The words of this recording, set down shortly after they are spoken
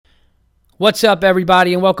What's up,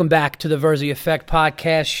 everybody, and welcome back to the Verzi Effect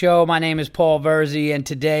Podcast Show. My name is Paul Verzi, and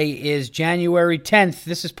today is January 10th.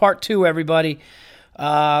 This is part 2, everybody.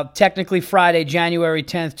 Technically Friday, January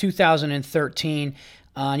 10th, 2013.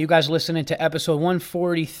 You guys are listening to episode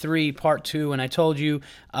 143, part 2, and I told you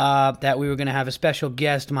that we were going to have a special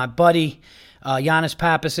guest. My buddy, YANNIS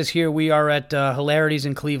PAPPAS, is here. We are at Hilarities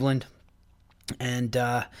in Cleveland, and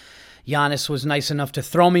YANNIS was nice enough to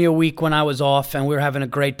throw me a week when I was off, and we were having a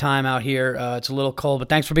great time out here. It's a little cold, but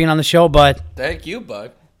thanks for being on the show, bud. Thank you,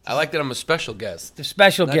 bud. I like that I'm a special guest. The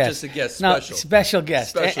special Not guest. just a guest, No, special. special guest.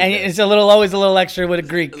 Special And guest. it's always a little extra with a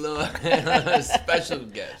Greek. Special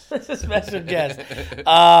guest. It's a special guest.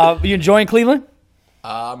 You enjoying Cleveland?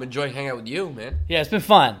 I'm enjoying hanging out with you, man. Yeah, it's been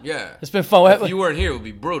fun. Yeah. It's been fun. If you weren't here, it would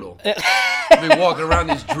be brutal. I'd be walking around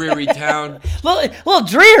this dreary town. little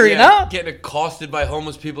dreary, you know? Getting accosted by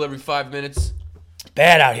homeless people every 5 minutes.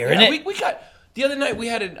 Bad out here, isn't it? We got... The other night, we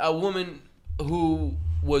had a woman who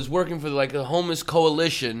was working for, the homeless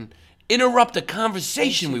coalition interrupt a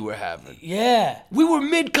conversation we were having. Yeah. We were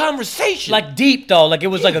mid-conversation. Like deep, though. Like it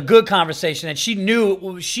was like a good conversation, and she knew it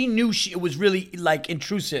was really,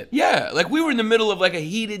 intrusive. Yeah, we were in the middle of a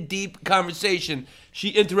heated, deep conversation. She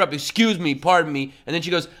interrupted, excuse me, pardon me, and then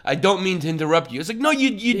she goes, I don't mean to interrupt you. It's like, no,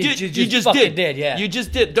 you just fucking did. did, yeah. You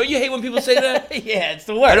just did. Don't you hate when people say that? Yeah, it's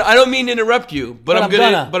the worst. I don't mean to interrupt you, but I'm gonna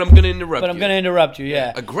interrupt you. But I'm gonna interrupt you,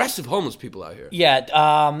 yeah. Aggressive homeless people out here. Yeah,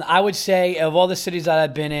 I would say of all the cities that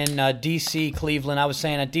I've been in, D.C., Cleveland, I was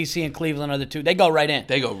saying that D.C. and Cleveland are the two. They go right in.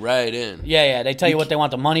 They go right in. Yeah, they tell you what they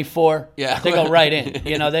want the money for. Yeah. They go right in.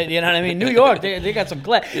 You know what I mean? New York, they got some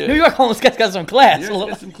class. Yeah. New York homeless guys got some class. New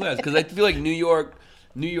York's got some class, because I feel like New York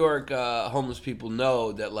homeless people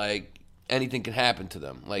know that anything can happen to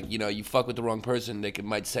them. You fuck with the wrong person, they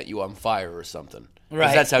might set you on fire or something.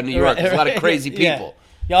 Right. That's how New York. There's a lot of crazy people.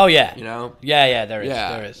 Yeah. Oh yeah. You know. Yeah. There is.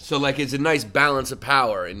 Yeah. There is. So it's a nice balance of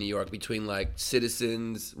power in New York between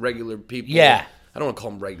citizens, regular people. Yeah. I don't want to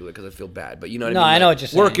call them regular because I feel bad, but you know what no, I mean. I know what you're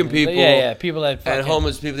saying. Working people. Yeah. People that and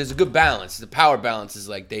homeless people. There's a good balance. The power balance is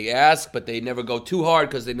they ask, but they never go too hard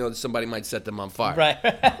because they know that somebody might set them on fire. Right.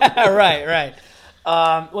 Right.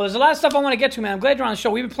 Well, there's a lot of stuff I want to get to, man. I'm glad you're on the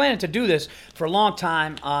show. We've been planning to do this for a long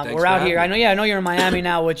time. We're out here. I know you're in Miami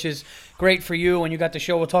now, which is great for you. And you got the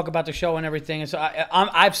show. We'll talk about the show and everything. And so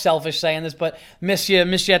I'm selfish saying this, but miss you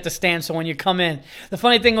at the stand. So when you come in, the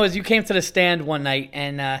funny thing was you came to the stand one night,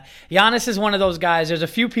 and YANNIS is one of those guys. There's a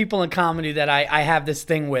few people in comedy that I have this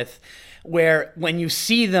thing with, where when you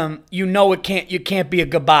see them, you know you can't be a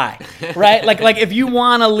goodbye, right? like if you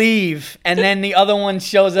want to leave and then the other one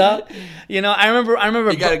shows up, I remember.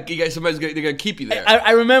 Somebody's gonna keep you there.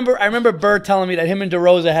 I remember Burr telling me that him and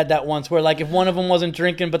DeRosa had that once, where if one of them wasn't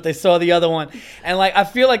drinking but they saw the other one, and I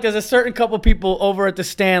feel like there's a certain couple people over at the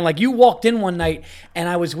stand. You walked in one night and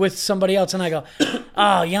I was with somebody else, and I go,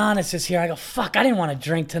 oh, YANNIS is here. I go, fuck, I didn't want to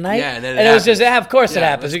drink tonight. Yeah, and then it was just, of course it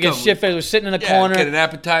happens. You get shit faced. We're sitting in the corner. Get an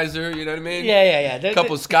appetizer. You know what I mean? Yeah. A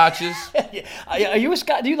couple of scotches. Are you a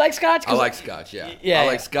Scotch? Do you like Scotch? I like Scotch, yeah. I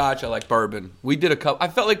like Scotch. I like bourbon. We did a couple. I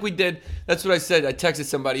felt like we did. That's what I said. I texted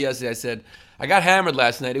somebody yesterday. I said, I got hammered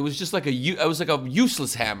last night. It was just I was like a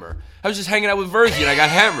useless hammer. I was just hanging out with Verzi and I got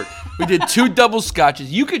hammered. We did 2 double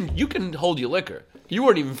scotches. You can hold your liquor. You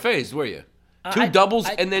weren't even phased, were you? 2 doubles,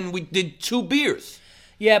 and then we did 2 beers.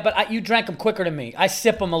 Yeah, but you drank them quicker than me. I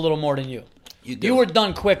sip them a little more than you. You do. You were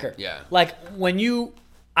done quicker. Yeah.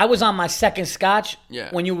 I was on my second scotch. Yeah.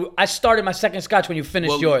 I started my second scotch when you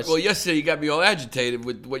finished yours. Well, yesterday you got me all agitated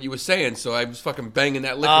with what you were saying, so I was fucking banging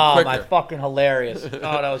that liquor quicker. Oh, my fucking hilarious. That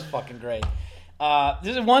was fucking great.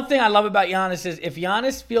 This is one thing I love about YANNIS is if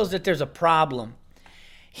YANNIS feels that there's a problem,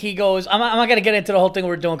 he goes, I'm not going to get into the whole thing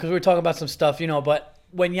we're doing because we're talking about some stuff, but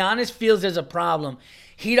when YANNIS feels there's a problem,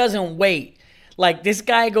 he doesn't wait. This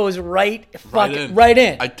guy goes right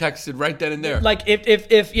in. I texted right then and there.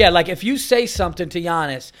 If you say something to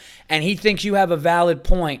YANNIS and he thinks you have a valid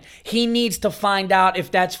point, he needs to find out if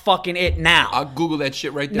that's fucking it now. I'll Google that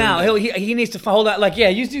shit right there. Now he needs to hold out.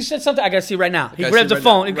 You said something. I gotta see right now. He grabs the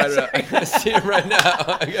phone. I gotta see it right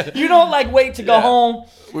now. You don't wait to go home.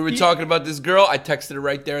 We were talking about this girl. I texted her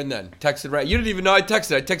right there and then. Texted right. You didn't even know I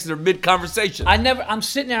texted. I texted her mid conversation. I'm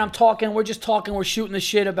sitting there. I'm talking. We're just talking. We're shooting the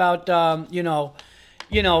shit about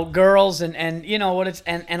girls and what it's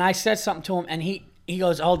and I said something to him and he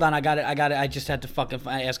goes, hold on, I got it. I just had to fucking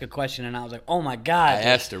ask a question, and I was like, oh my god. I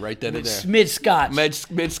asked her right then and there. Mid scotch. Mid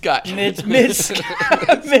scotch. Mid scotch.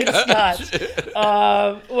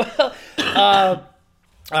 All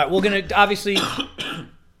right, we're gonna obviously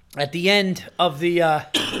at the end of the.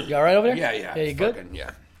 You all right over there? Yeah. Yeah, you good?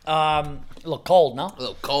 Yeah. A little cold, no? A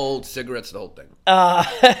little cold, cigarettes, the whole thing. All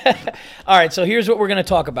right, so here's what we're going to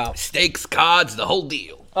talk about. Steaks, cods, the whole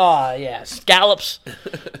deal. Oh, yeah. Scallops.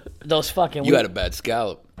 Those fucking... You had a bad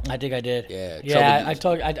scallop. I think I did. Yeah.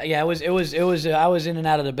 It was. I was in and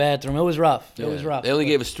out of the bathroom. It was rough. It was rough. They only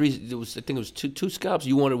gave us 3. I think it was two scallops.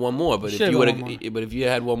 You wanted one more, but if you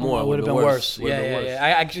had one more, it would have been worse. Yeah.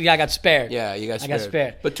 I got spared. Yeah, you got spared. I got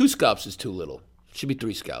spared. But 2 scallops is too little. Should be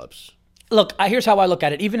 3 scallops. Look, here's how I look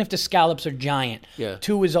at it. Even if the scallops are giant,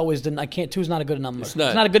 2 is always 2 is not a good number. It's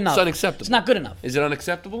not a good enough. It's unacceptable. It's not good enough. Is it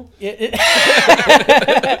unacceptable?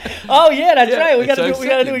 Oh yeah, that's right. We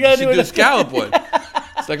gotta do a scallop one.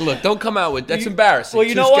 It's like, look, don't come out with that's embarrassing. Well,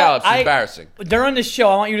 you 2 know scallops what? is embarrassing. During this show,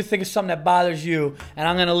 I want you to think of something that bothers you, and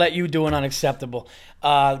I'm gonna let you do an unacceptable.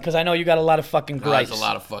 Because I know you got a lot of fucking gripes. There's a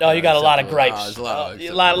lot of fucking. Oh, you got a lot of gripes. There's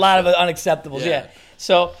a lot of unacceptables. Yeah.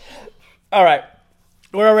 So, all right.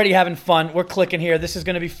 We're already having fun. We're clicking here. This is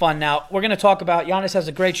going to be fun. Now, we're going to talk about, Yannis has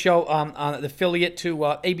a great show on the affiliate to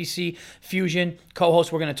ABC Fusion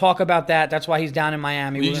co-host. We're going to talk about that. That's why he's down in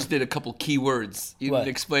Miami. Well, you just did a couple key words. You didn't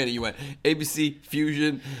explain it. You went ABC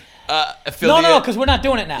Fusion affiliate. No, because we're not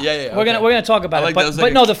doing it now. Yeah. We're gonna talk about it. But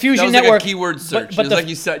the Fusion Network. Network. Like a keyword search. But like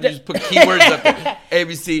you said, you just put keywords up there.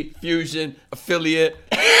 ABC Fusion affiliate.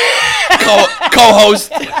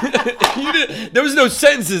 Co-host. There was no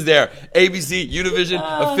sentences there. ABC, Univision,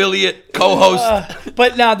 affiliate, co-host.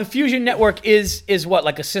 But now the Fusion Network is what,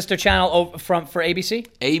 like a sister channel for ABC?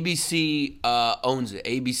 ABC owns it.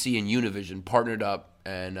 ABC and Univision partnered up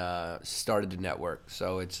and started the network.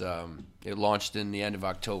 So it launched in the end of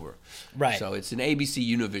October. Right. So it's an ABC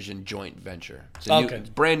Univision joint venture. It's a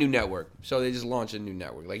brand new network. So they just launched a new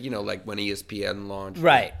network, like when ESPN launched.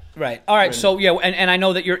 Right. All right. So yeah, and I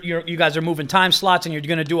know that you guys are moving time slots and you're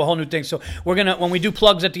going to do a whole new thing. So when we do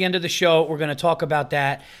plugs at the end of the show, we're going to talk about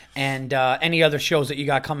that and any other shows that you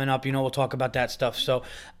got coming up. We'll talk about that stuff. So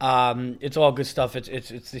it's all good stuff.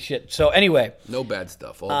 It's the shit. So anyway, no bad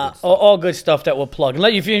stuff. All good stuff. All good stuff that we'll plug. And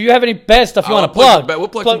if you have any bad stuff you want to plug, we'll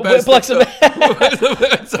plug some bad stuff.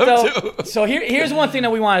 So here's one thing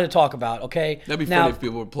that we wanted to talk about. Okay, that'd be funny if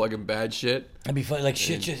people were plugging bad shit. That'd be funny, like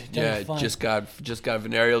shit. Just got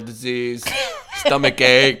venereal disease, stomach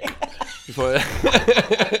ache.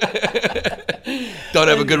 Don't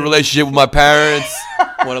have a good relationship with my parents.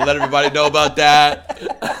 Want to let everybody know about that.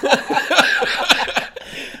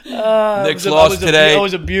 Nick's lost today. I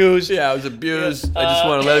was abused. Yeah, I was abused. I just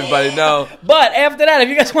want to let everybody know. But after that, if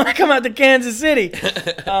you guys want to come out to Kansas City.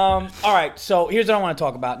 All right, so here's what I want to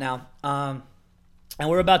talk about now. And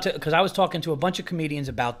we're about to, because I was talking to a bunch of comedians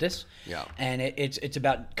about this. Yeah. And it's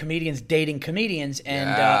about comedians dating comedians. And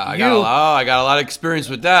I got a lot of experience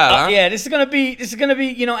with that. Huh? Yeah, this is gonna be,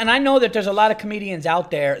 and I know that there's a lot of comedians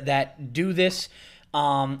out there that do this.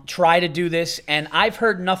 Try to do this, and I've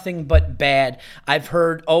heard nothing but bad. I've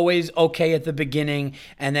heard always okay at the beginning,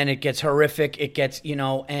 and then it gets horrific. It gets,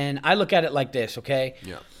 and I look at it like this, okay?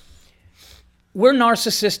 Yeah. We're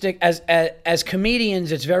narcissistic. As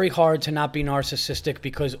comedians, it's very hard to not be narcissistic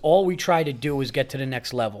because all we try to do is get to the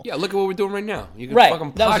next level. Yeah, look at what we're doing right now. You can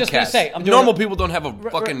fucking podcast. I was just gonna say, normal people don't have a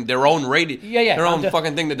fucking their own radio, their own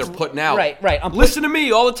fucking thing that they're putting out. Right. Listen to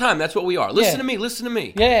me all the time. That's what we are. Listen to me.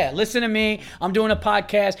 Yeah, listen to me. I'm doing a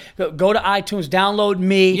podcast. Go to iTunes, download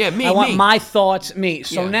me. Yeah, me. I want my thoughts, me.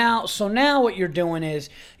 So now what you're doing is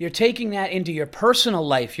you're taking that into your personal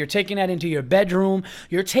life. You're taking that into your bedroom.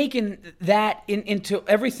 You're taking that into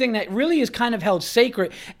everything that really is kind of held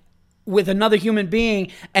sacred with another human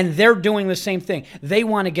being, and they're doing the same thing. They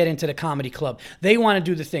want to get into the comedy club. They want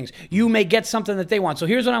to do the things. You may get something that they want. So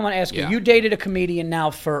here's what I want to ask you. You dated a comedian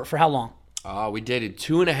now for how long? We dated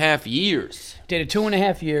 2.5 years. Dated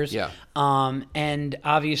 2.5 years. Yeah. And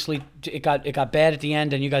obviously it got bad at the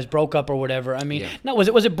end, and you guys broke up or whatever. I mean, no, was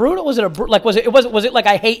it brutal? Was it was it like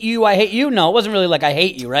I hate you? No, it wasn't really like I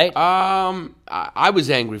hate you, right? I was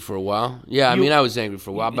angry for a while. Yeah, I was angry for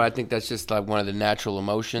a while, but I think that's just like one of the natural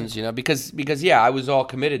emotions, because I was all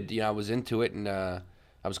committed. I was into it, and I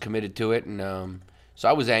was committed to it, and so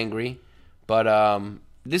I was angry. But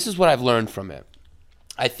this is what I've learned from it.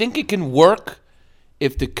 I think it can work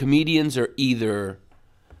if the comedians are either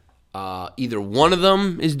one of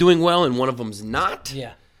them is doing well and one of them's not.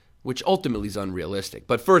 Yeah. Which ultimately is unrealistic.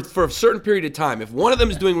 But for a certain period of time, if one of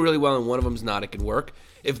them is doing really well and one of them's not, it can work.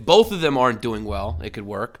 If both of them aren't doing well, it could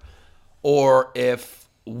work. Or if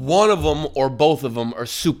one of them or both of them are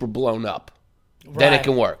super blown up, then it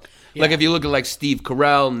can work. Yeah. Like if you look at like Steve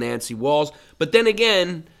Carell, Nancy Walls. But then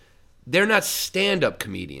again, they're not stand-up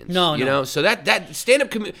comedians. No, you know. So that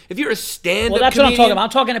stand-up if you're a stand-up, well, that's comedian, what I'm talking about. I'm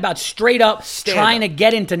talking about straight up trying to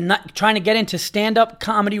get into stand-up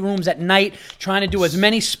comedy rooms at night, trying to do as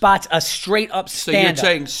many spots as straight up stand-up. So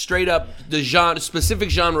you're saying straight up the specific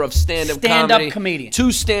genre of stand-up comedian.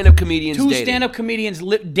 Two stand-up comedians. Two dating. stand-up comedians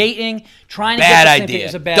dating, trying to bad get the idea.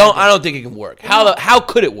 Is a bad idea. I don't think it can work. How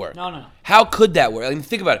could it work? No. How could that work? I mean,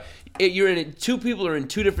 think about it. Two people are in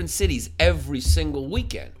two different cities every single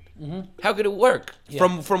weekend. Mm-hmm. How could it work?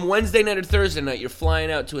 Yeah. From Wednesday night or Thursday night, you're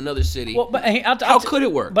flying out to another city. Well, but how could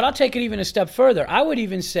it work? But I'll take it even a step further. I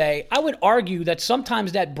would argue that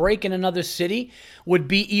sometimes that break in another city would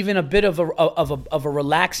be even a bit of a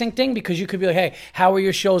relaxing thing, because you could be like, hey, how are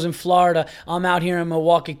your shows in Florida? I'm out here in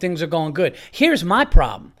Milwaukee. Things are going good. Here's my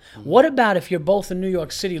problem. What about if you're both in New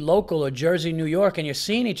York City local or Jersey, New York, and you're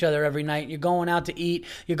seeing each other every night, and you're going out to eat,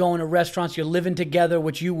 you're going to restaurants, you're living together,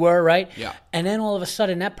 which you were, right? Yeah. And then all of a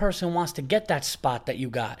sudden that person wants to get that spot that you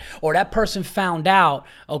got, or that person found out,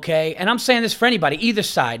 okay? And I'm saying this for anybody, either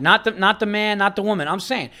side, not the man, not the woman. I'm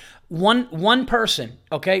saying one person,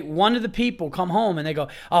 okay, one of the people come home and they go,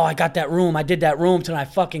 oh, I got that room. I did that room till I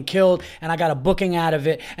fucking killed, and I got a booking out of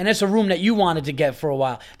it. And it's a room that you wanted to get for a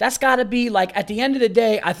while. That's got to be, like, at the end of the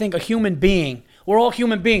day, I think a human being, we're all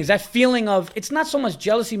human beings. That feeling of, it's not so much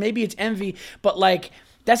jealousy, maybe it's envy, but like,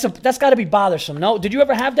 that's got to be bothersome. No, did you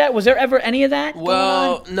ever have that? Was there ever any of that?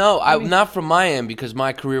 Well, no, not from my end, because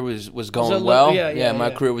my career was going well. Yeah,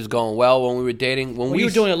 my career was going well when we were dating. You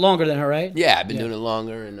were doing it longer than her, right? Yeah, I've been doing it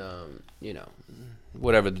longer, and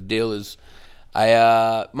whatever the deal is,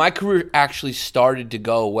 my career actually started to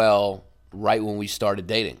go well right when we started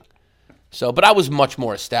dating. So, but I was much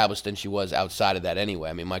more established than she was outside of that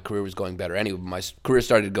anyway. I mean, my career was going better anyway. My career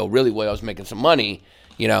started to go really well. I was making some money,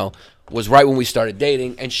 was right when we started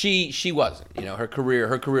dating, and she wasn't. Her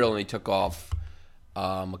career only took off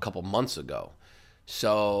a couple months ago.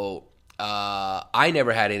 So I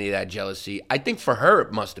never had any of that jealousy. I think for her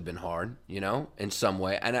it must have been hard, in some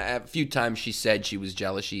way. And a few times she said she was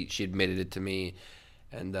jealous. She admitted it to me,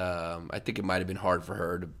 and I think it might have been hard for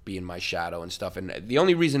her to be in my shadow and stuff. And the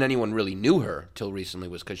only reason anyone really knew her till recently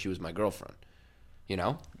was because she was my girlfriend.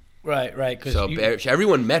 Right. So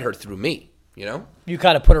everyone met her through me. You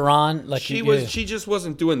kind of put her on, like she just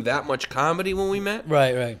wasn't doing that much comedy when we met.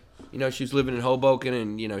 Right. She was living in Hoboken,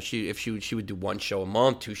 and she would do one show a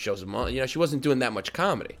month, 2 shows a month. She wasn't doing that much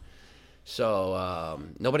comedy, so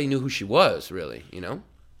nobody knew who she was really.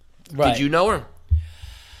 Right. Did you know her?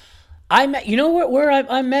 I met. You know where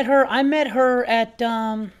I met her? I met her at.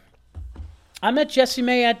 I met Jessie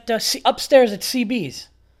May at upstairs at CB's.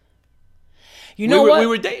 You know what? We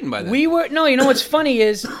were dating by then. No, you know what's funny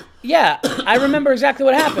is, yeah, I remember exactly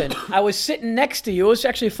what happened. I was sitting next to you. It was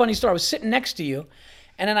actually a funny story. I was sitting next to you,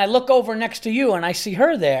 and then I look over next to you, and I see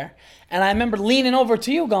her there, and I remember leaning over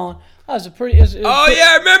to you going, oh, it's a pretty... yeah,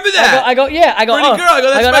 I remember that. I go, pretty girl. I go,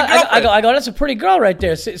 that's my girlfriend. I go, that's a pretty girl right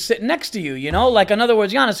there sitting next to you, Like, in other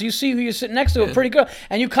words, Yannis, you see who you're sitting next to, a pretty girl,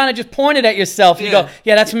 and you kind of just pointed at yourself. And you go,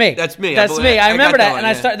 yeah, that's me. That's me. That's me. I remember that, one, and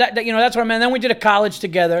I started, that's where I met. And then we did a college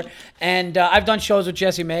together, and I've done shows with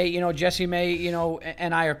Jessie May. Jessie May,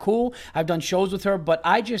 and I are cool. I've done shows with her, but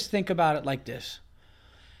I just think about it like this.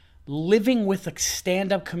 Living with a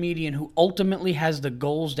stand-up comedian who ultimately has the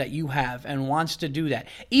goals that you have and wants to do that.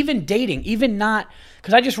 Even dating, even not...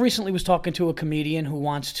 Because I just recently was talking to a comedian who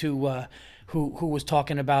wants to... Who was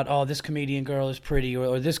talking about, oh, this comedian girl is pretty,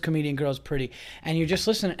 or this comedian girl is pretty. And you're just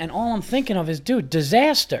listening, and all I'm thinking of is, dude,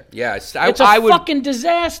 disaster. Yeah, it's a fucking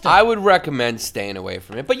disaster. I would recommend staying away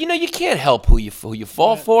from it. But, you can't help who you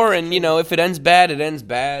fall for. And, if it ends bad, it ends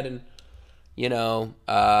bad. And,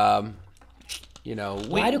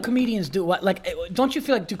 why do comedians do what? Like, don't you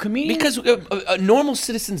feel like, do comedians? Because normal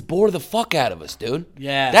citizens bore the fuck out of us, dude.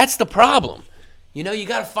 Yeah. That's the problem. You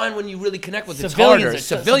got to find when you really connect with it.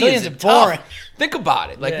 Civilians are boring. Think about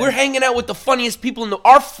it. Like, we're hanging out with the funniest people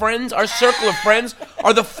our friends, our circle of friends,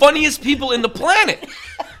 are the funniest people in the planet.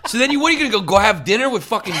 So then what are you going to go have dinner with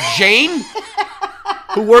fucking Jane,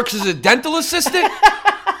 who works as a dental assistant?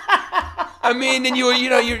 I mean, and you're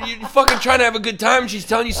fucking trying to have a good time. She's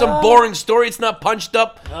telling you some boring story. It's not punched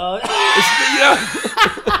up.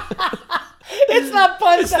 It's not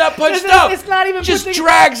punched up. It's not even just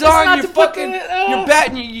drags on. You're fucking. You're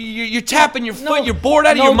batting. You're tapping your foot. You're bored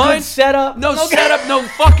out of your mind. No setup. No setup.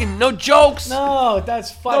 No jokes. No,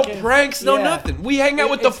 that's fucking. No pranks. No nothing. We hang out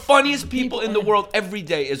with the funniest people in the world every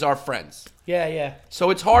day as our friends. Yeah. So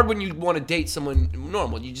it's hard when you want to date someone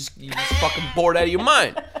normal. You just fucking bored out of your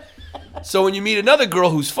mind. So when you meet another girl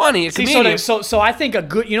who's funny, a comedian. So I think a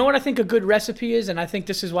good, you know what I think a good recipe is, and I think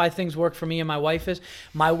this is why things work for me and my wife is.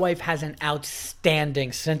 My wife has an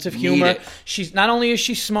outstanding sense of humor. She's not only is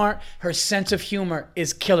she smart, her sense of humor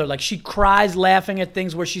is killer. Like she cries laughing at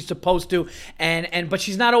things where she's supposed to, but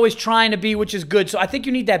she's not always trying to be, which is good. So I think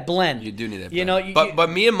you need that blend. You do need that blend. You know, but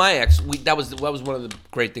me and my ex, that was one of the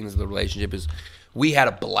great things of the relationship is we had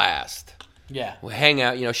a blast. Yeah. We hang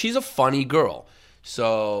out. You know, she's a funny girl.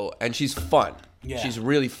 So, and she's fun. Yeah. She's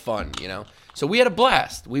really fun, you know. So we had a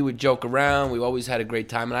blast. We would joke around. We always had a great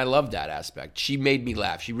time, and I loved that aspect. She made me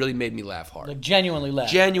laugh. She really made me laugh hard. Like genuinely laugh.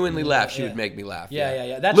 Genuinely laugh. She would make me laugh.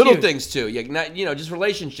 Yeah. That's little huge. things too. Yeah, not, just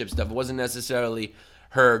relationship stuff. It wasn't necessarily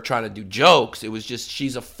her trying to do jokes. It was just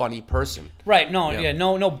she's a funny person. Right.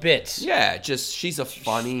 No bits. Yeah, just she's a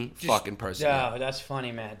funny fucking person. Yeah, that's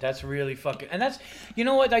funny, man. That's really fucking, and that's, you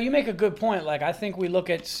know what? You make a good point. Like I think we look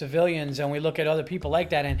at civilians and we look at other people like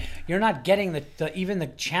that, and you're not getting even the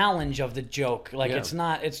challenge of the joke. Like it's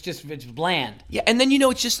not. It's bland. Yeah, and then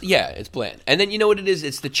it's bland. And then you know what it is?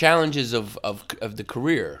 It's the challenges of the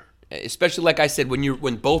career, especially like I said,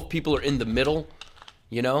 when both people are in the middle.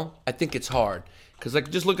 You know, I think it's hard. Because,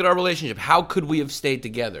 like, just look at our relationship. How could we have stayed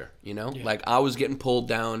together, you know? Yeah. Like, I was getting pulled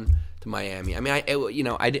down to Miami. I mean,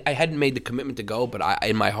 I hadn't made the commitment to go, but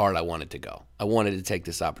in my heart, I wanted to go. I wanted to take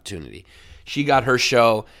this opportunity. She got her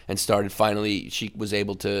show and started finally, she was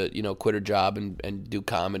able to, quit her job and do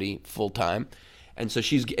comedy full time. And so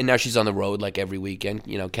now she's on the road, like, every weekend,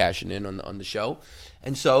 cashing in on the show.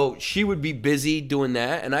 And so she would be busy doing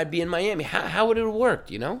that, and I'd be in Miami. How would it have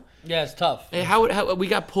worked, Yeah, it's tough. How we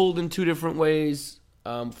got pulled in two different ways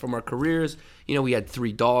from our careers. We had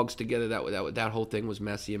 3 dogs together. That whole thing was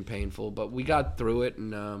messy and painful, but we got through it.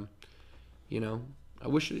 And I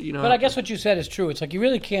wish But I guess what you said is true. It's like you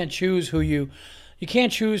really can't choose who you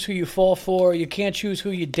can't choose who you fall for. You can't choose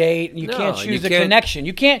who you date, and you can't choose the connection.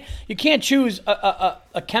 You can't choose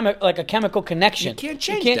a chemical connection. You can't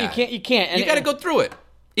change that. You can't. And you got to go through it.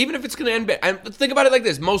 Even if it's going to end bad. And think about it like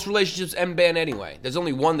this. Most relationships end bad anyway. There's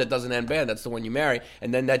only one that doesn't end bad. That's the one you marry.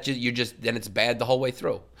 And then then it's bad the whole way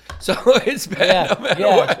through. So it's bad no matter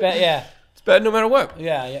what. It's bad no matter what.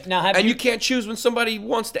 Yeah. Now, you can't choose when somebody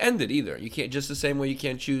wants to end it either. You can't, just the same way you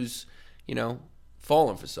can't choose,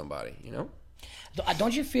 falling for somebody,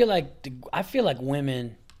 Don't you feel like I feel like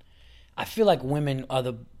women are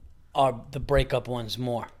the breakup ones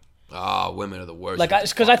more. Women are the worst. Like,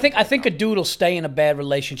 because I think a dude will stay in a bad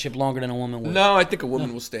relationship longer than a woman will. No, I think a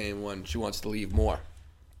woman will stay in one. She wants to leave more.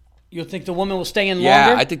 You think the woman will stay in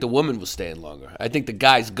longer? Yeah, I think the woman will stay in longer. I think the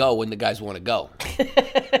guys go when the guys want to go. Do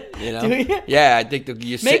you? Yeah, I think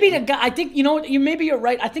maybe the guy. I think maybe you're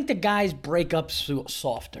right. I think the guys break up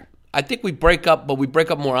softer. I think we break up, but we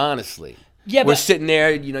break up more honestly. Yeah, we're sitting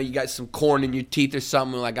there. You got some corn in your teeth or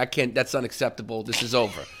something. We're like, I can't. That's unacceptable. This is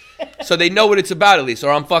over. So they know what it's about at least.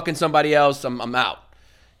 Or I'm fucking somebody else. I'm out.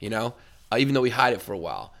 Even though we hide it for a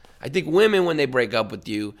while. I think women, when they break up with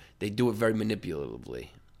you, they do it very manipulatively.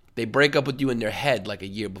 They break up with you in their head like a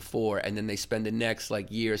year before, and then they spend the next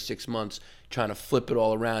year, 6 months trying to flip it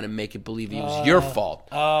all around and make it believe it was your fault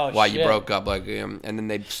why you broke up. And then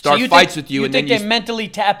they start fights with you. You think they mentally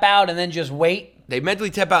tap out and then just wait? They mentally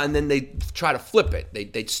tap out, and then they try to flip it.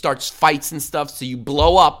 They start fights and stuff, so you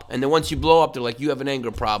blow up, and then once you blow up, they're like, you have an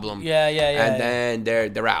anger problem. Yeah. And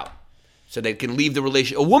then they're out. So they can leave the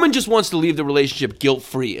relationship. A woman just wants to leave the relationship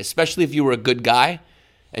guilt-free, especially if you were a good guy,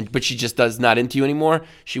 but she just does not into you anymore.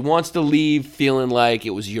 She wants to leave feeling like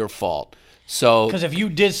it was your fault. So because if you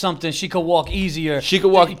did something, she could walk easier. She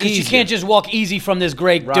could walk easier. She can't just walk easy from this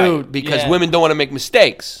great dude. Because women don't want to make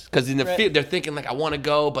mistakes. Because they're thinking I want to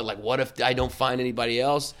go, but what if I don't find anybody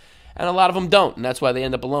else? And a lot of them don't, and that's why they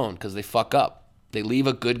end up alone because they fuck up. They leave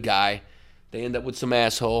a good guy, they end up with some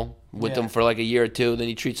asshole with them for a year or two. Then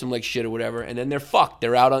he treats them like shit or whatever, and then they're fucked.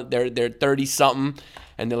 They're out on they're 30 something,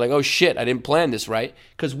 and they're like, oh shit, I didn't plan this right.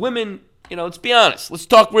 Because women. Let's be honest. Let's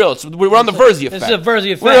talk real. We're on the Verzi effect. This is a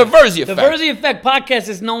Verzi effect. We're a Verzi effect. The Verzi effect podcast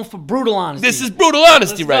is known for brutal honesty. This is brutal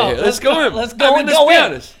honesty right here. Let's go in. Let's go in. Let's be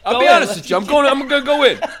honest. I'll be honest with you. I'm going to go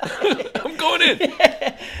in. I'm going in.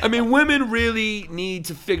 I mean, women really need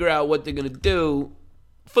to figure out what they're going to do.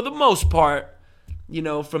 For the most part,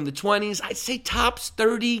 from the 20s, I'd say tops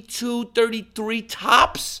 32, 33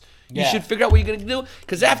 tops. You should figure out what you're gonna do,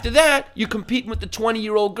 because after that, you're competing with the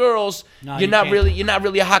 20-year-old girls. You're not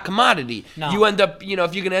really a hot commodity. No. You end up,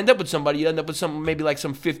 if you're gonna end up with somebody, you end up with some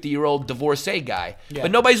 50-year-old divorcee guy. Yeah.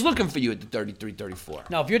 But nobody's looking for you at the 33, 34.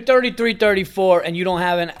 No, if you're 33, 34, and you don't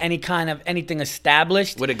have any kind of anything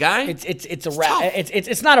established with a guy, it's a rap.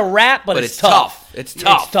 It's not a rap, but it's tough. It's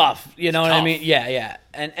tough. It's tough. You know what I mean? Yeah.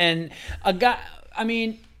 And a guy. I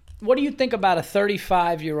mean, What do you think about a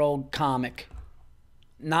 35-year-old comic,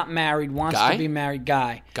 not married, wants to be married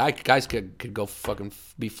guy? Guys could go fucking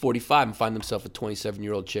be 45 and find themselves a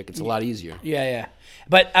 27-year-old chick. It's a lot easier. Yeah.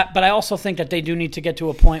 But I also think that they do need to get to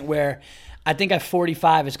a point where I think at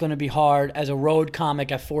 45 it's going to be hard as a road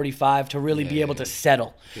comic at 45 to really be able to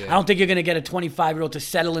settle. Yeah. I don't think you're going to get a 25-year-old to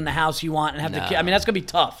settle in the house you want and have the kid. I mean, that's going to be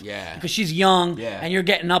tough. Yeah. Because she's young and you're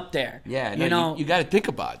getting up there. Yeah. You got to think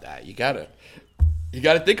about that. You got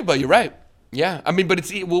to think about it. You're right. Yeah. I mean,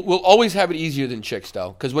 but we'll always have it easier than chicks, though.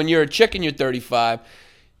 Because when you're a chick and you're 35,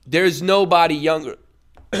 there's nobody younger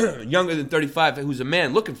than 35 who's a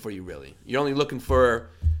man looking for you, really. You're only looking for...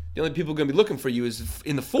 The only people going to be looking for you is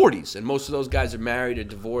in the 40s, and most of those guys are married or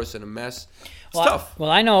divorced and a mess. It's tough.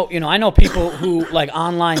 Well, I know people who like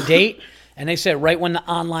online date, and they said right when the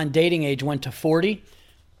online dating age went to 40,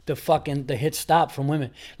 the hit stopped from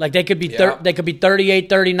women. Like they could be 38,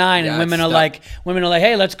 39, and women are like,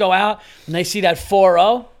 hey, let's go out, and they see that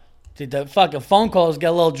 40, the fucking phone calls get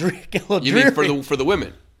a little dreary. You mean for the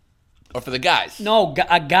women? Or for the guys? No,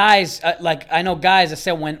 guys. Like I know guys that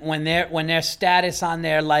said when their status on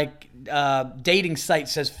their like dating site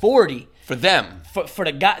says 40 for them. For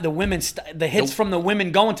the guy, the women, the hits from the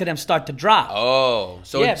women going to them start to drop. Oh,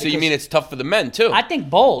 so you mean it's tough for the men too? I think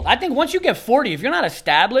both. I think once you get 40, if you're not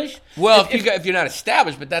established. Well, if you're not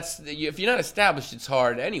established, but if you're not established, it's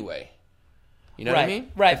hard anyway. You know what I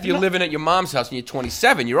mean? Right. If you're living at your mom's house and you're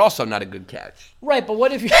 27, you're also not a good catch. Right, but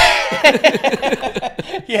what if you...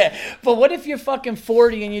 Yeah, but what if you're fucking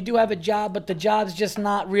 40 and you do have a job, but the job's just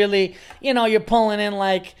not really... you're pulling in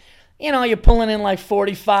like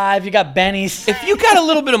 45, you got bennies. If you got a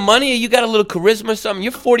little bit of money or you got a little charisma or something,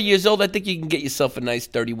 you're 40 years old, I think you can get yourself a nice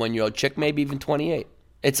 31-year-old chick, maybe even 28.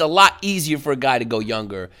 It's a lot easier for a guy to go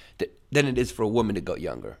younger than it is for a woman to go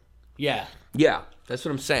younger. Yeah. Yeah. That's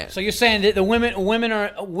what I'm saying. So you're saying that the women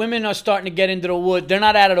are starting to get into the wood. They're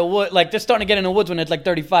not out of the wood. Like they're starting to get in the woods when it's like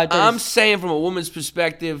 35, 30. I'm saying from a woman's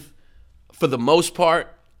perspective, for the most part,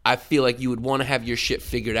 I feel like you would want to have your shit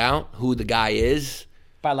figured out, who the guy is.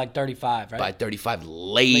 By like 35, right? By 35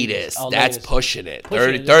 latest. Oh, That's latest. Pushing it.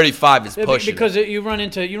 35 is pushing because it. You run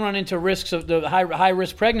into risks of the high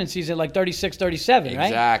risk pregnancies at like 36, 37, right?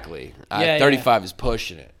 Exactly. 35 is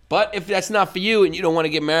pushing it. But if that's not for you and you don't want to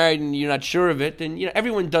get married and you're not sure of it, then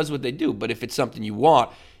everyone does what they do. But if it's something you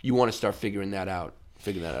want to start figuring that out.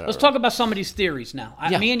 Let's talk about some of these theories now.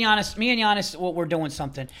 Me and Giannis, we're doing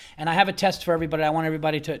something, and I have a test for everybody. I want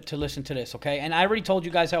everybody to listen to this, okay? And I already told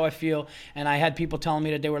you guys how I feel, and I had people telling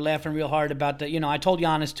me that they were laughing real hard about the. I told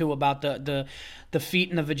Giannis too about the feet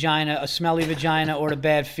in the vagina, a smelly vagina, or the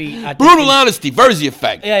bad feet. Brutal honesty, Verzi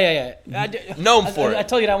effect. Yeah. Known for it. I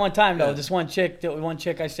told you that one time though. This one chick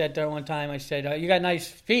I said to her one time, I said, "You got nice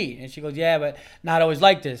feet," and she goes, "Yeah, but not always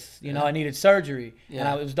like this. I needed surgery,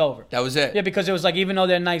 and it was over." That was it. Yeah, because it was like even though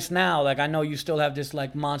they're nice now, like I know you still have this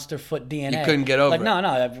like monster foot DNA. You couldn't get over it.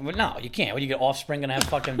 No, you can't. When you get offspring, gonna have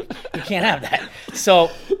fucking, you can't have that. So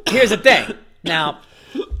here's the thing. Now,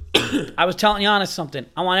 I was telling Giannis something.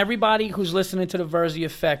 I want everybody who's listening to the Verzi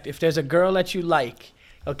effect, if there's a girl that you like,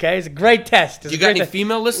 okay, it's a great test. You got any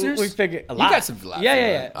female listeners? We figured a lot. You got some.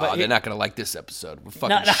 Yeah. Oh, they're not gonna like this episode. We're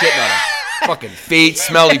fucking shitting on them. Fucking feet,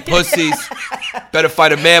 smelly pussies. Better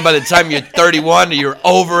find a man by the time you're 31 or you're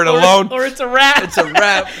over and alone. Or it's a wrap. It's a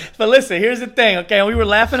wrap. But listen, here's the thing, okay? We were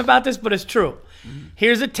laughing about this, but it's true.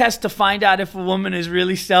 Here's a test to find out if a woman is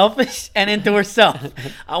really selfish and into herself.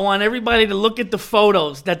 I want everybody to look at the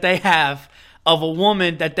photos that they have of a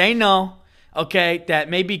woman that they know, okay, that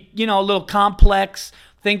maybe, a little complex,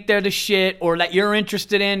 think they're the shit, or that you're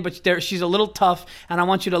interested in, but she's a little tough, and I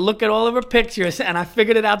want you to look at all of her pictures, and I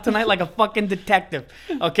figured it out tonight like a fucking detective,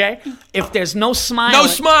 okay? If there's no smile. No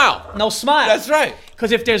smile. No smile. That's right.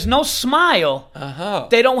 Because if there's no smile,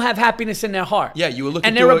 they don't have happiness in their heart. Yeah, you were looking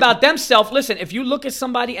and they're about themselves. Listen, if you look at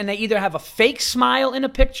somebody and they either have a fake smile in a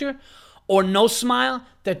picture or no smile,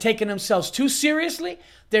 they're taking themselves too seriously,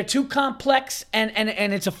 they're too complex, and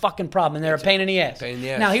it's a fucking problem, and they're a pain in the ass.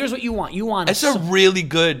 Now, here's what you want. You want It's a really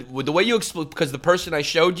good, with the way you explain, because the person I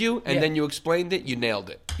showed you, and then you explained it, you nailed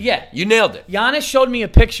it. Yeah. You nailed it. Giannis showed me a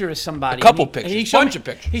picture of somebody. A couple pictures. Bunch of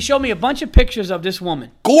pictures. He showed me a bunch of pictures of this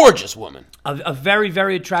woman. Gorgeous woman. A very,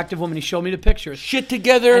 very attractive woman. He showed me the pictures. Shit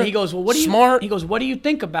together. And he goes, well, smart. He goes, what do you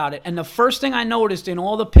think about it? And the first thing I noticed in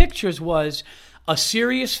all the pictures was a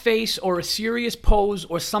serious face or a serious pose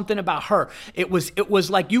or something about her. It was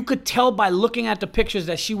like you could tell by looking at the pictures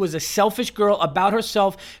that she was a selfish girl about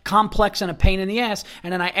herself, complex and a pain in the ass.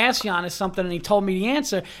 And then I asked Giannis something and he told me the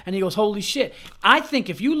answer and he goes, holy shit. I think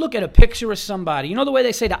if you look at a picture of somebody, you know the way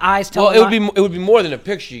they say the eyes tell a lot? It would be more than a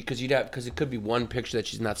picture because it could be one picture that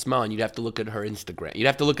she's not smiling. You'd have to look at her Instagram. You'd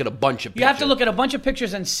have to look at a bunch of pictures. You have to look at a bunch of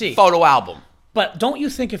pictures and see. Photo album. But don't you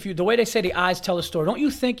think the way they say the eyes tell a story, don't you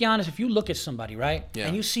think, Giannis, if you look at somebody, right,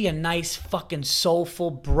 and you see a nice fucking soulful,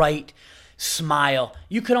 bright smile,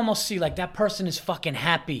 you could almost see like that person is fucking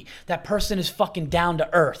happy. That person is fucking down to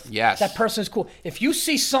earth. Yes. That person is cool. If you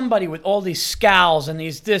see somebody with all these scowls and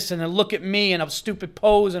these this and a look at me and a stupid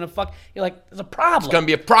pose and you're like, there's a problem. It's going to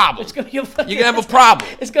be a problem. It's going to be You're going to have a problem.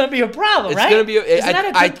 It's going to be a problem, right? It's going to be Isn't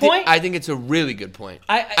that a good point? I think it's a really good point.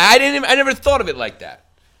 I never thought of it like that.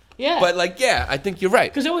 Yeah. But I think you're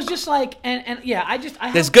right. Because it was just like,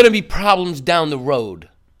 there's going to be problems down the road,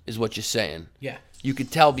 is what you're saying. Yeah. You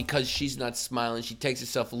could tell because she's not smiling, she takes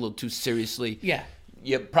herself a little too seriously. Yeah.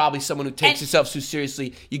 You're probably someone who takes herself too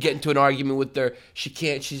seriously. You get into an argument with her.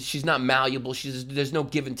 She's not malleable. There's no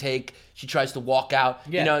give and take. She tries to walk out.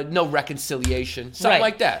 Yeah. No reconciliation. Something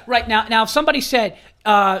like that. Right. Now if somebody said,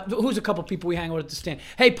 who's a couple people we hang with at the stand?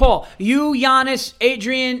 Hey, Paul, you, Giannis,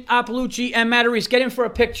 Adrian, Appalucci, and Matarese, get in for a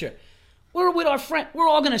picture. We're with our friend. We're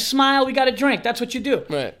all going to smile. We got a drink. That's what you do.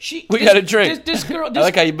 Right. We got a drink. This girl. I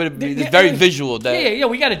like how it's very visual. Yeah.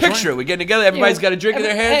 We got a drink. Picture it. We're getting together. Everybody's got a drink in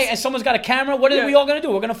their hands. Hey, and someone's got a camera. What are we all going to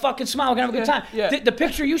do? We're going to fucking smile. We're going to have a good time. Yeah. The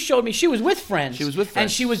picture you showed me, she was with friends. And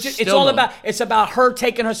she was just, it's about her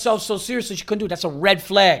taking herself so seriously she couldn't do it. That's a red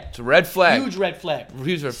flag. It's a red flag. Huge red flag.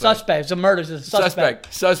 Huge red flag. Suspect. It's a murder. It's a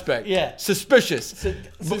suspect. Suspect. Yeah. Suspicious.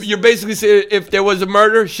 You're basically saying if there was a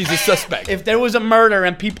murder, she's a suspect. If there was a murder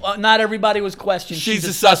and not everybody was questioned, she's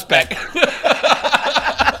a suspect.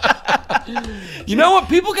 You know what?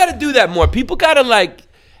 People got to do that more. People got to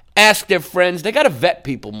ask their friends. They got to vet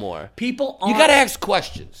people more. You got to ask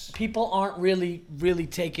questions. People aren't really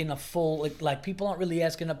taking a full people aren't really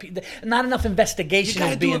asking not enough investigation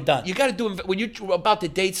is being done. You got to do when you're about to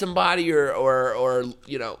date somebody or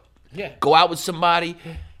go out with somebody.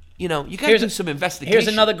 You got to do some investigation. Here's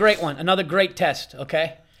another great one. Another great test.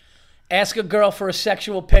 Okay, ask a girl for a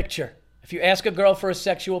sexual picture. If you ask a girl for a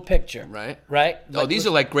sexual picture, right? Oh, these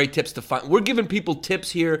are great tips to find. We're giving people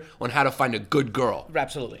tips here on how to find a good girl.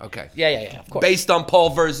 Absolutely. Okay. Yeah, of course. Based on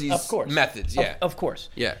Paul Verzi's methods, yeah. Of course.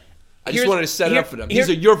 Yeah. I just wanted to set it up for them. These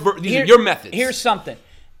are your methods. Here's something.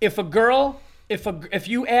 If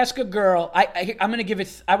you ask a girl, I'm going to give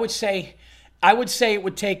it, I would say it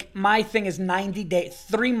would take, my thing is 90 days,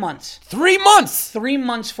 3 months. 3 months? 3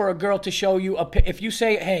 months for a girl to show you, if you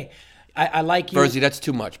say, hey, I like you. Verzi, that's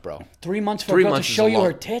too much, bro. 3 months for a girl to show you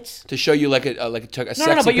her tits? To show you a sexy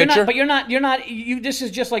but you're picture? But you're not, this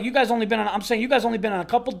is just like, you guys only been on, I'm saying you guys only been on a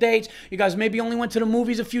couple dates. You guys maybe only went to the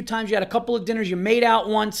movies a few times. You had a couple of dinners. You made out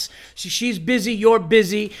once. She's busy. You're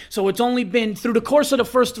busy. So it's only been, through the course of the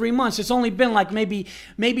first 3 months, it's only been maybe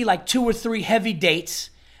 2 or 3 heavy dates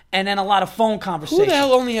and then a lot of phone conversations. Who the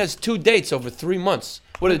hell only has 2 dates over 3 months?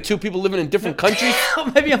 What are the 2 people living in different countries?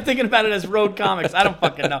 Maybe I'm thinking about it as road comics. I don't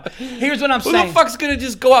fucking know. Here's what I'm saying. Who the fuck's gonna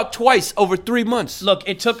just go out twice over 3 months? Look,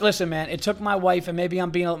 it took my wife, and maybe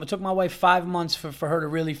it took my wife 5 months for her to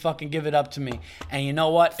really fucking give it up to me. And you know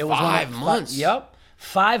what? It was 5 months? Yep.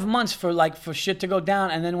 5 months for shit to go down,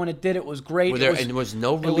 and then when it did, it was great. There was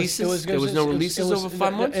no releases? There was no releases over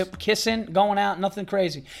 5 months? Kissing, going out, nothing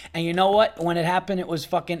crazy. And you know what? When it happened, it was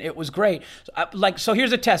great. So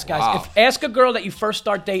here's a test, guys. Wow. Ask a girl that you first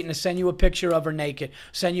start dating to send you a picture of her naked,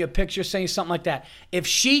 send you a picture, send you something like that. If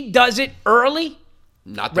she does it early,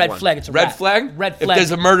 not the red one. flag. It's a red wrap. flag? Red flag. If there's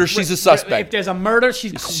a murder, she's a suspect. If there's a murder,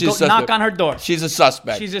 knock on her door. She's a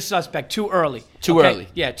suspect. She's a suspect. Too early. Too early.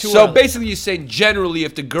 Yeah, too early. So basically you're saying generally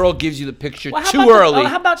if the girl gives you the picture too early,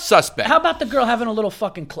 suspect. How about the girl having a little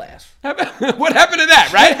fucking class? What happened to that,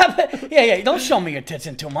 right? Yeah. Don't show me your tits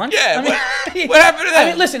in 2 months. Yeah. What happened to that? I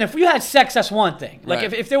mean, listen, if you had sex, that's one thing.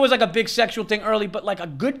 If there was a big sexual thing early, but a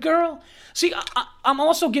good girl. See, I'm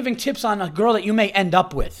also giving tips on a girl that you may end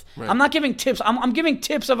up with. Right. I'm not giving tips. I'm giving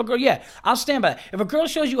tips of a girl. Yeah, I'll stand by that. If a girl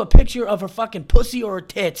shows you a picture of her fucking pussy or her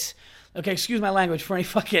tits, okay, excuse my language for any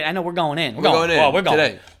fucking. I know we're going in. We're going in. Oh, we're going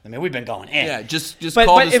today. I mean, we've been going in. Yeah, just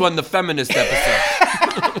call this one the feminist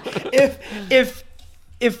episode.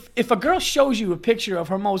 If a girl shows you a picture of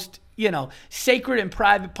her most sacred and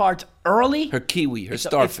private parts early. Her kiwi, her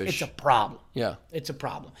starfish. It's a problem. Yeah. It's a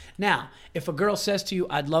problem. Now, if a girl says to you,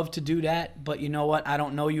 I'd love to do that, but you know what? I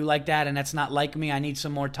don't know you like that, and that's not like me. I need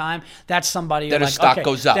some more time. That's somebody then you're the stock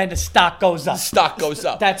goes up. Then the stock goes up. Stock goes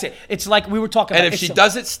up. That's it. It's like we were talking about. And if she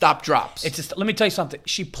does it, stock drops. Let me tell you something.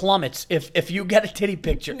 She plummets. If you get a titty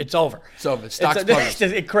picture, it's over. It's over. Stock's plummets.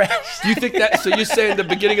 It crashes. Do you think that? So you're saying the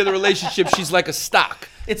beginning of the relationship, she's like a stock.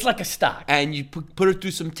 It's like a stock. And you put her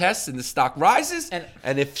through some tests, and the stock rises.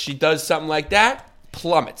 And if she does something like that,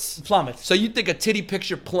 plummets. So you think a titty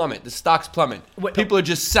picture plummet, the stocks plummet. People are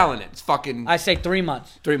just selling it. It's fucking... I say 3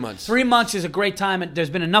 months. 3 months. 3 months is a great time. There's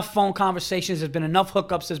been enough phone conversations. There's been enough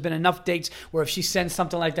hookups. There's been enough dates where if she sends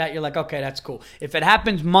something like that, you're like, okay, that's cool. If it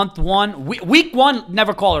happens month one, week one,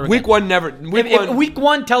 never call her again. Week one, never. Week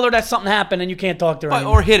one, tell her that something happened and you can't talk to her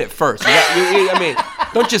anymore. Or hit it first. I mean,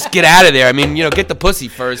 don't just get out of there. I mean, get the pussy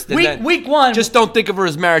first. And week one. Just don't think of her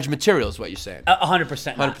as marriage material is what you're saying.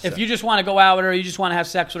 100%. If you just want to go out with her, you just want to have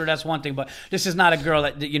sex with her, that's one thing. But this is not a girl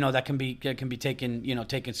that that can be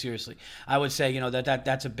taken seriously. I would say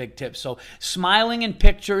that's a big tip. So smiling in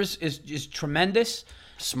pictures is tremendous.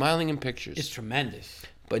 Smiling in pictures is tremendous.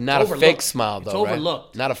 But not a fake smile, though, it's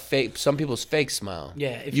overlooked. Right? Not a fake. Some people's fake smile.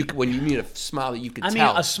 Yeah. When you mean a smile that you can tell. I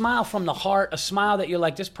mean, a smile from the heart, a smile that you're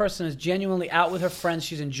like, this person is genuinely out with her friends.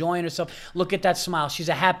 She's enjoying herself. Look at that smile. She's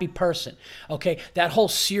a happy person. Okay? That whole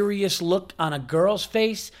serious look on a girl's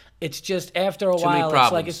face, it's just after a while,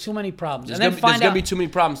 it's like it's too many problems. There's going to be too many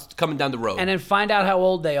problems coming down the road. And then find out how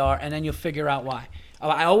old they are, and then you'll figure out why.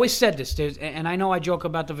 I always said this, and I know I joke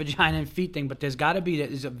about the vagina and feet thing, but there's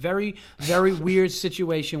a very, very weird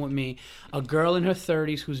situation with me. A girl in her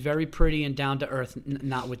 30s who's very pretty and down to earth,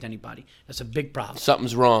 not with anybody. That's a big problem.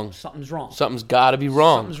 Something's wrong. Something's wrong. Something's got to be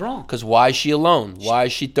wrong. Something's wrong. Because why is she alone? Why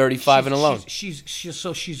is she 35 and alone?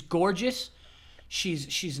 She's gorgeous.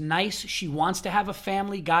 She's nice. She wants to have a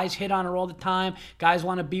family. Guys hit on her all the time. Guys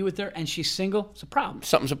want to be with her, and she's single. It's a problem.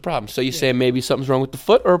 Something's a problem. So you're saying maybe something's wrong with the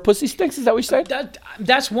foot, or her pussy stinks? Is that what you're saying?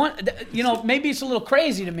 That's one. Maybe it's a little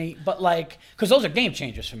crazy to me, but because those are game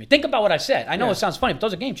changers for me. Think about what I said. I know it sounds funny, but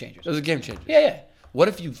those are game changers. Those are game changers. Yeah. What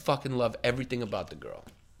if you fucking love everything about the girl,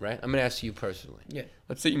 right? I'm gonna ask you personally. Yeah.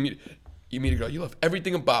 Let's say you meet a girl. You love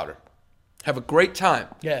everything about her. Have a great time.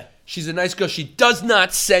 Yeah. She's a nice girl. She does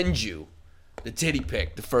not send you the titty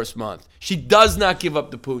pic the first month. She does not give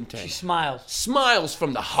up the poontang. She smiles. Smiles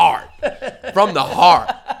from the heart. From the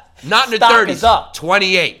heart. Not in the 30s. Stock is up.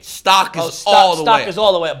 28. Stock is all the way. Stock is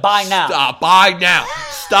all the way up. Buy now. Buy now.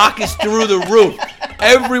 Stock is through the roof.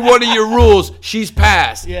 Every one of your rules, she's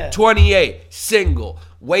passed. Yeah. 28. Single.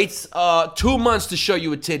 Waits 2 months to show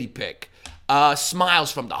you a titty pic.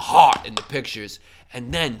 Smiles from the heart in the pictures.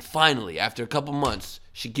 And then, finally, after a couple months,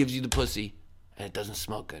 she gives you the pussy. And it doesn't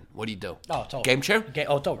smell good. What do you do? Oh, it's over. Game chair?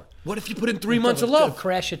 It's over. What if you put in 3 months of love?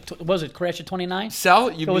 Crash at 29?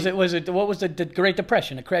 Sell? What was the Great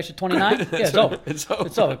Depression? A crash at 29? Yeah, it's over. It's over.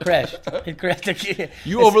 It's over. It crashed.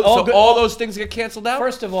 All those things get canceled out?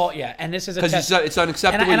 First of all, yeah, and this is a because it's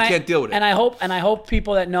unacceptable. You can't deal with it. And I hope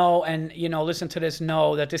people that know and listen to this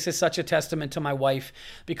know that this is such a testament to my wife,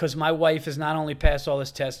 because my wife has not only passed all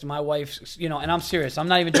this tests. My wife, and I'm serious. I'm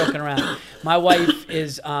not even joking around. My wife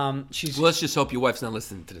is she's. Well, let's just hope your wife's not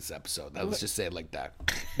listening to this episode. Let's just say it like that.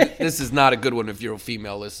 This is not a good one if you're a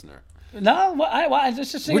female listener. No,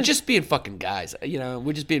 we're just being fucking guys.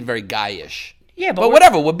 We're just being very guy-ish. Yeah, but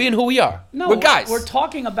whatever. We're being who we are. No, we're guys. We're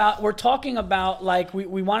talking about like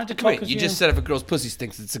we wanted to talk. You just said if a girl's pussy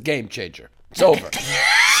stinks, it's a game changer. It's over.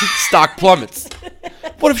 Stock plummets.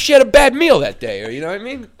 What if she had a bad meal that day, or you know what I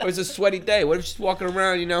mean? Or it's a sweaty day. What if she's walking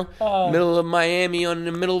around, middle of Miami in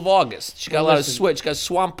the middle of August? She got a lot of sweat. She got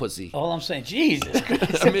swamp pussy. All I'm saying, Jesus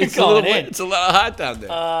Christ. I mean, it's a little hot down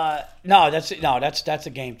there. No, that's a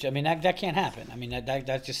game. I mean, that can't happen. I mean,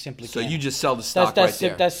 that just simply can't. So you just sell the stock right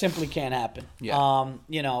there. That simply can't happen. Yeah.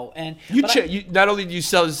 And you not only do you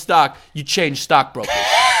sell the stock, you change stockbrokers.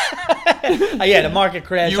 Yeah, the market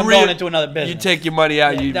crashed. I'm going into another business. You take your money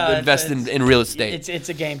out. You invest in real estate.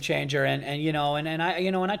 It's a game changer, and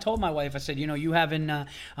I told my wife, I said, you have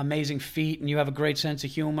amazing feet, and you have a great sense of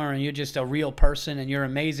humor, and you're just a real person, and you're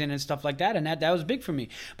amazing and stuff like that, and that was big for me.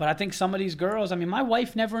 But I think some of these girls, I mean, my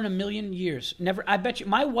wife never in a million years, never. I bet you,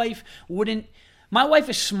 my wife wouldn't. My wife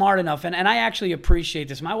is smart enough, and I actually appreciate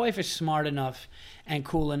this. My wife is smart enough and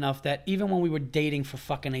cool enough that even when we were dating for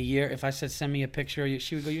fucking a year, if I said, send me a picture of you,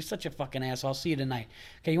 she would go, you're such a fucking asshole. I'll see you tonight.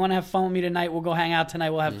 Okay, you want to have fun with me tonight? We'll go hang out tonight.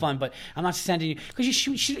 We'll have fun. But I'm not sending you. Because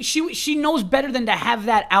she knows better than to have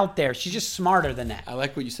that out there. She's just smarter than that. I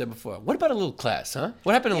like what you said before. What about a little class, huh?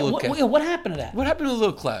 What happened to a little class? What happened to that? What happened to a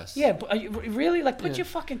little class? Yeah, but really? Like, put your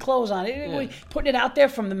fucking clothes on. Putting it out there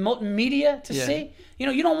from the media to see?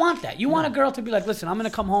 You don't want that. You want a girl to be like, listen, I'm going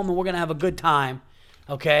to come home and we're going to have a good time.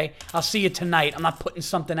 Okay, I'll see you tonight. I'm not putting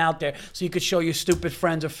something out there so you could show your stupid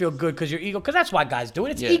friends or feel good because your ego. Because that's why guys do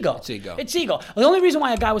it. It's ego. It's ego. It's ego. The only reason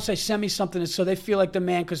why a guy would say send me something is so they feel like the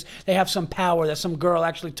man because they have some power that some girl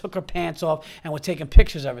actually took her pants off and was taking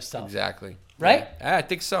pictures of herself. Exactly. Right? Yeah, I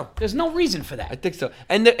think so. There's no reason for that. I think so.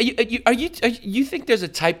 And you think there's a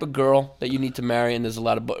type of girl that you need to marry, and there's a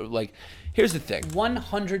lot of like. Here's the thing.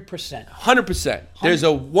 100%. 100%. There's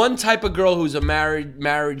a one type of girl who's a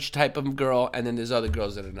marriage type of girl, and then there's other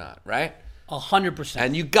girls that are not, right? 100%.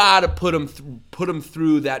 And you gotta put them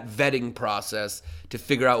through that vetting process to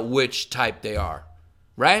figure out which type they are,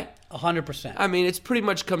 right? 100%. I mean, it's pretty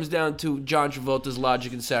much comes down to John Travolta's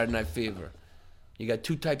logic in Saturday Night Fever. You got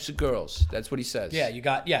two types of girls. That's what he says.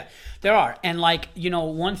 Yeah, there are. And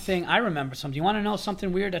one thing I remember something. You want to know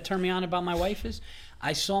something weird that turned me on about my wife is?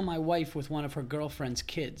 I saw my wife with one of her girlfriend's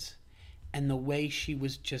kids, and the way she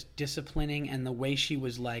was just disciplining and the way she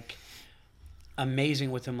was like amazing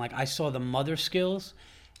with him. Like I saw the mother skills,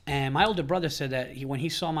 and my older brother said that when he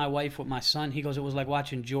saw my wife with my son, he goes, it was like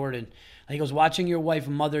watching Jordan. He goes, watching your wife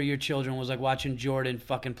mother your children was like watching Jordan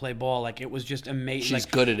fucking play ball. Like it was just amazing. She's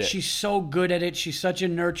good at it. She's so good at it. She's such a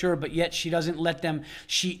nurturer, but yet she doesn't let them.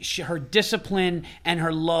 Her discipline and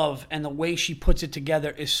her love and the way she puts it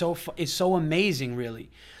together is so amazing,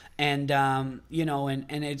 really. And and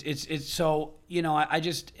it's so I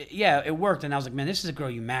just it worked, and I was like, man, this is a girl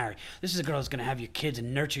you marry. This is a girl that's gonna have your kids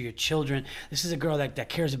and nurture your children. This is a girl that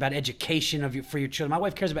cares about education for your children. My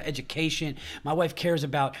wife cares about education. My wife cares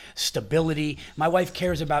about stability. My wife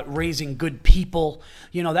cares about raising good people.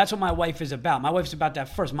 That's what my wife is about. My wife's about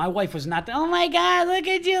that first. My wife was not oh my God, look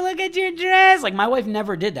at your dress. Like my wife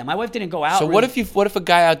never did that. My wife didn't go out. So what if a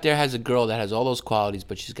guy out there has a girl that has all those qualities,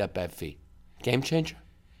 but she's got bad feet? Game changer?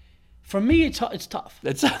 For me, it's tough.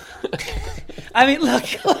 I mean, look,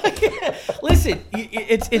 listen,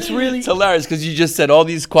 it's really... It's hilarious because you just said all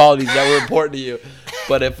these qualities that were important to you.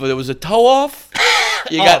 But if there was a toe off,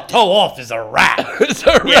 toe off is a wrap. It's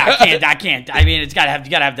a wrap. Yeah, I can't. I mean, you gotta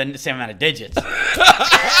have the same amount of digits.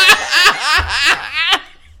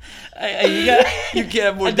 You can't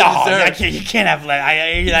have more digits. You can't have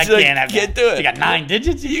can't do it. You got 9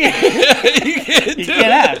 digits. You can't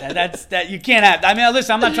have that. That's that. You can't have. I mean,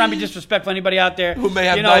 listen. I'm not trying to be disrespectful to anybody out there who may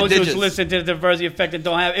have 9 digits. Who's listening to the diversity effect and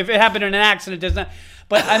don't have. If it happened in an accident, does not.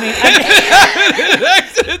 But I mean,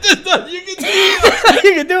 you can do it.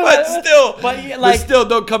 You can do it. But still,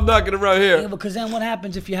 don't come knocking around here. Yeah, because then what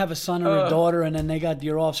happens if you have a son or a daughter, and then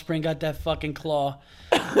your offspring got that fucking claw?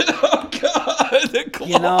 Oh God, the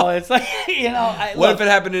claw. It's like what if it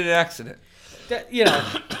happened in an accident?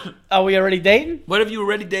 Are we already dating? What if you were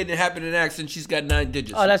already dating and it happened in an accident? She's got 9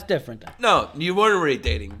 digits. Oh, that's different. No, you weren't already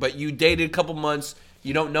dating, but you dated a couple months.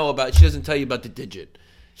 You don't know about. She doesn't tell you about the digit.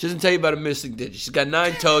 She doesn't tell you about a missing digit. She's got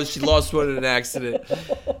 9 toes. She lost one in an accident.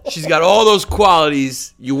 She's got all those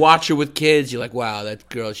qualities. You watch her with kids. You're like, wow, that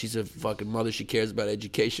girl. She's a fucking mother. She cares about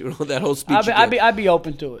education. That whole speech. I'd be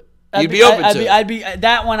open to it. You'd be open to it. I'd be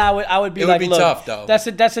that one. I would be like, look, tough though. That's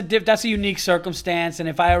a unique circumstance, and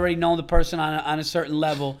if I already know the person on a certain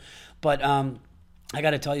level, but I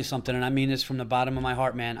got to tell you something, and I mean this from the bottom of my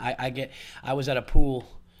heart, man. I was at a pool.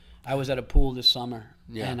 I was at a pool this summer,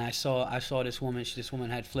 and I saw this woman. This woman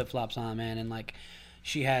had flip flops on, man, and like.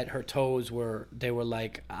 She had her toes were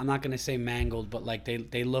like, I'm not gonna say mangled, but like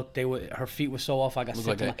her feet were so off. I got sick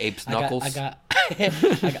like to an ape's knuckles. I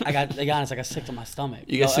got to be honest, I got sick to my stomach.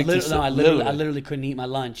 I literally couldn't eat my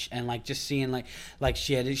lunch, and like just seeing like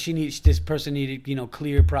this person needed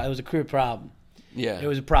clear. It was a clear problem. Yeah, it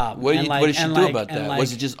was a problem. What did she do about that?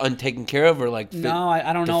 Was it just untaken care of or like no?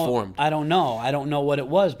 I don't know. Deformed? I don't know. I don't know what it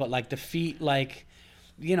was, but like the feet like.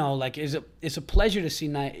 It's a pleasure to see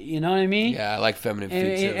nice, you know what I mean? Yeah, I like feminine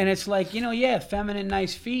feet too. And it's like, feminine,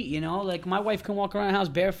 nice feet, like my wife can walk around the house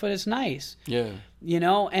barefoot, it's nice. Yeah.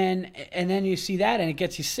 And then you see that and it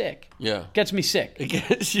gets you sick. Yeah. Gets me sick. It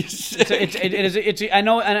gets you sick. I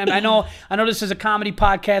know this is a comedy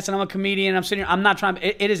podcast and I'm a comedian and I'm sitting here, I'm not trying,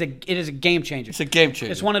 it is a game changer. It's a game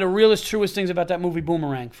changer. It's one of the realest, truest things about that movie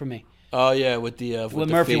Boomerang for me. Oh yeah, with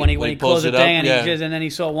Murphy feet. when he closed the thing and and then he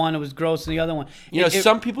saw one that was gross and the other one.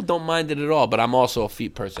 Some people don't mind it at all, but I'm also a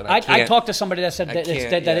feet person. I talked to somebody that said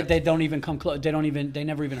that they don't even come close. They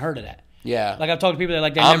never even heard of that. Yeah. Like I've talked to people that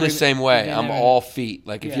like I'm the same way. I'm all feet.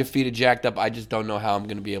 Like if your feet are jacked up, I just don't know how I'm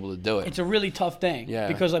going to be able to do it. It's a really tough thing. Yeah.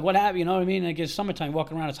 Because like what happened, you know what I mean? Like it's summertime,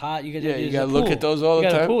 walking around, it's hot. You got to look at those all the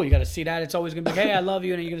time. You got to see that. It's always going to be like, hey, I love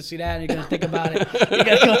you, and you're going to see that, and you're going to think about it.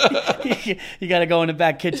 You got to go in the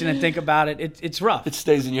back kitchen and think about it. It's rough. It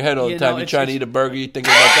stays in your head all the time. You're trying to eat a burger, you're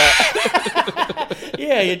thinking about that.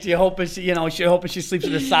 Yeah, you're hoping she sleeps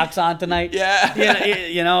with her socks on tonight. Yeah.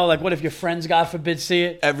 You know, like what if your friends, God forbid, see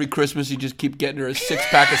it? Every Christmas, you just keep getting her a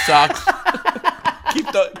 6-pack of socks.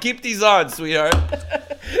 Keep these on, sweetheart.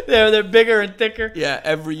 They're bigger and thicker. Yeah,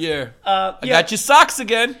 every year. I got your socks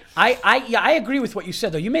again. I agree with what you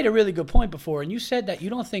said though. You made a really good point before, and you said that you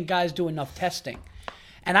don't think guys do enough testing.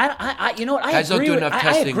 And I you know what? Guys don't do enough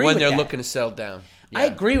testing when they're looking to settle down. Yeah. I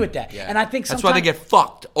agree with that. Yeah. And I think that's why they get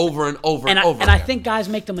fucked over and over and over. And I think guys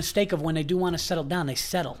make the mistake of when they do want to settle down, they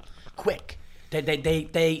settle quick.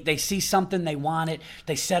 They see something, they want it,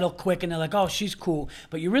 they settle quick, and they're like, oh, she's cool.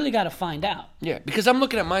 But you really got to find out. Yeah, because I'm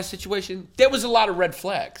looking at my situation. There was a lot of red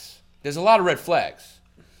flags. There's a lot of red flags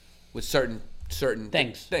with certain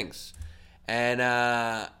things. And,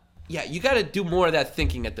 you got to do more of that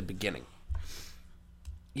thinking at the beginning.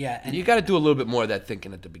 Yeah, and you got to do a little bit more of that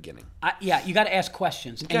thinking at the beginning. You got to ask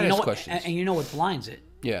questions. You got to ask questions. And you know what blinds it.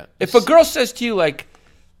 Yeah. If a girl says to you, like,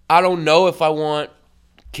 I don't know if I want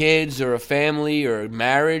kids or a family or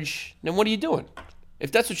marriage, then what are you doing?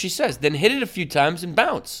 If that's what she says, then hit it a few times and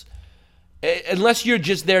bounce. Unless you're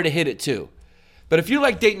just there to hit it too. But if you're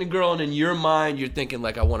like dating a girl and in your mind you're thinking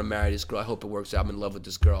like, I want to marry this girl, I hope it works out, I'm in love with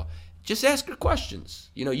this girl, just ask her questions.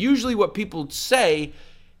 You know, usually what people say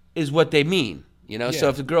is what they mean. You know, so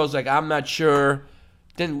if the girl's like, I'm not sure,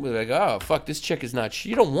 then we're like, oh, fuck, this chick is not sure.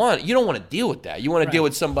 You don't want to deal with that. You want to deal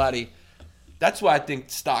with somebody. That's why I think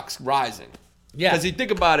stock's rising. Yeah. Because you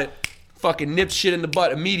think about it, fucking nips shit in the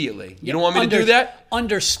butt immediately. You don't want me to do that?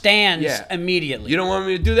 Understands immediately. You don't want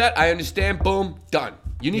me to do that? I understand. Boom. Done.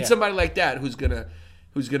 You need somebody like that who's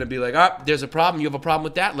gonna be like, there's a problem. You have a problem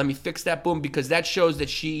with that? Let me fix that. Boom. Because that shows that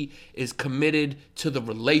she is committed to the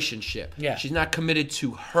relationship. Yeah. She's not committed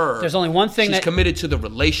to her. There's only one thing She's committed to the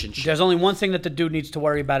relationship. There's only one thing that the dude needs to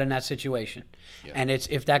worry about in that situation. Yeah. And it's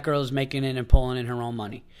if that girl is making in and pulling in her own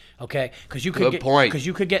money. Okay? Because you could Because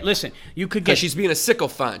you could get. Listen. You could get. Because she's being a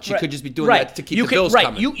sycophant. She could just be doing that to keep the bills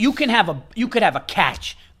coming. You can have a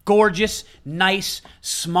catch. Gorgeous, nice,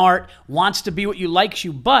 smart, wants to be what you, likes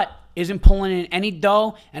you, but isn't pulling in any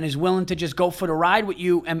dough and is willing to just go for the ride with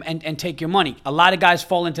you and take your money. A lot of guys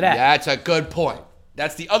fall into that. That's a good point.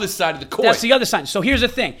 That's the other side of the coin. That's the other side. So here's the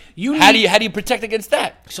thing. How do you protect against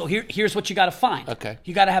that? So here's what you got to find. Okay.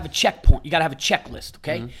 You got to have a checkpoint. You got to have a checklist,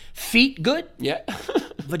 okay? Mm-hmm. Feet good? Yeah.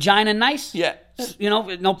 Vagina nice? Yeah. You know,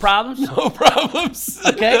 no problems? No problems.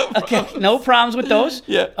 Okay. No problems with those?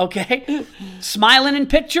 Yeah. Okay. Smiling in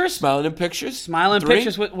pictures? Smiling in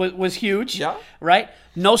pictures was huge. Yeah. Right?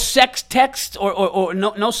 No sex text or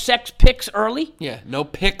no sex pics early. Yeah, no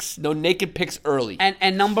pics, no naked pics early.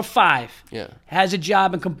 And number 5, has a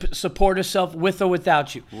job and can support herself with or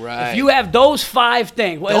without you. Right. If you have those 5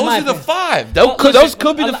 things, those are the 5. Those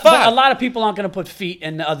could be the 5. A lot of people aren't going to put feet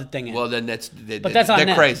and the other thing in. Well, then that's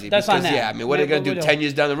they're crazy. That's on them. Yeah, I mean, what are they going to do 10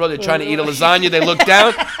 years down the road? They're trying to eat a lasagna. They look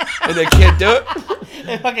down and they can't do it.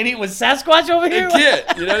 They fucking eat with Sasquatch over here? They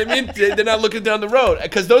can't. You know what I mean? They're not looking down the road.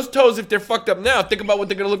 Because those toes, if they're fucked up now, think about what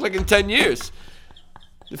they're going to look like in 10 years.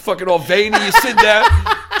 They're fucking all veiny. You sit down,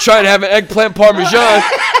 trying to have an eggplant parmesan.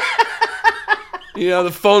 You know,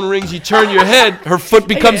 the phone rings, you turn your head, her foot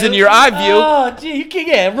becomes in your eye view. Oh, gee, you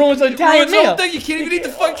can't, it ruins the Italian meal. The whole thing. You can't even eat the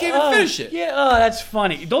fuck, can't even finish it. Yeah, that's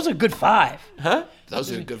funny. Those are good 5. Huh?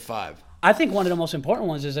 Those are a good 5. I think one of the most important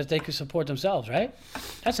ones is that they could support themselves, right?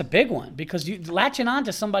 That's a big one because you latching on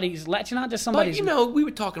to somebody's. But you know, we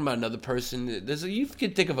were talking about another person. You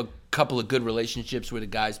can think of a couple of good relationships where the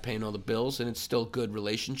guy's paying all the bills and it's still a good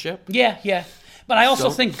relationship. Yeah. But I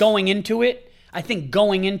also think going into it,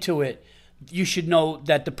 you should know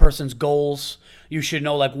that the person's goals. You should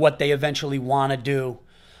know like what they eventually want to do.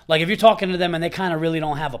 Like if you're talking to them and they kind of really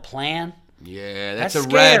don't have a plan. Yeah, that's a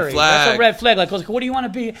scary. red flag. That's a red flag. Like, what do you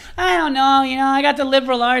want to be? I don't know. You know, I got the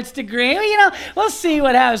liberal arts degree. Well, you know, we'll see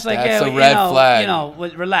what happens. Like, that's a red flag. You know,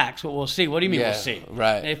 relax. We'll see. What do you mean we'll see?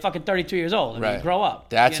 Right. They're fucking 32 years old. I mean, grow up.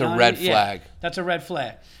 That's a red flag. That's a red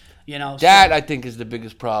flag. You know. That, I think, is the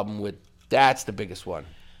biggest problem with. That's the biggest one.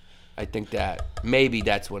 I think that maybe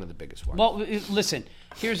that's one of the biggest ones. Well, listen.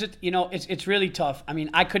 Here's it. You know, it's really tough. I mean,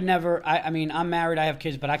 I could never. I mean, I'm married. I have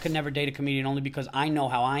kids, but I could never date a comedian only because I know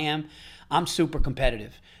how I am. I'm super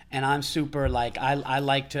competitive, and I'm super like I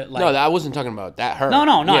like to like. No, I wasn't talking about that. Her. No,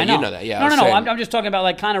 yeah, I know. You know that. Yeah. No. I'm just talking about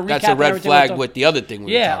like kind of recapping. That's a red flag with the other thing.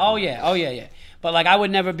 Oh yeah. But like I would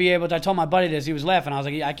never be able to. I told my buddy this. He was laughing. I was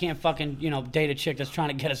like, I can't fucking date a chick that's trying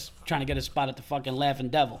to get a spot at the fucking Laughing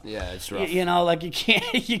Devil. Yeah, it's rough. Like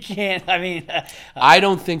you can't. I mean, I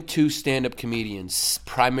don't think 2 stand-up comedians,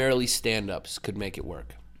 primarily stand-ups, could make it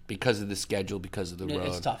work because of the schedule, because of the road.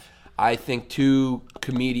 It's tough. I think 2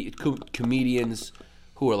 comedians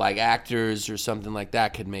who are like actors or something like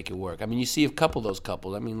that could make it work. I mean, you see a couple of those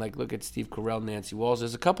couples. I mean, like look at Steve Carell, Nancy Walls.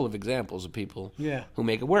 There's a couple of examples of people who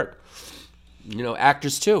make it work.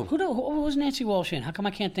 Actors too. Who was Nancy Walsh in? How come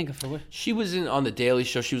I can't think of her? She was on The Daily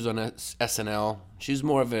Show. She was on SNL. She's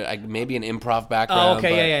more of maybe an improv background. Oh,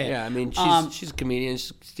 okay, yeah. I mean, she's a comedian.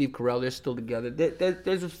 Steve Carell, they're still together.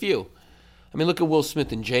 There's a few. I mean, look at Will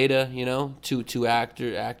Smith and Jada. Two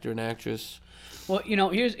actor and actress. Well,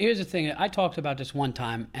 here's the thing. I talked about this one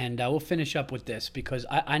time, and we'll finish up with this because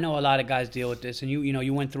I know a lot of guys deal with this, and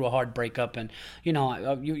you went through a hard breakup, and you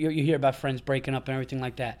hear about friends breaking up and everything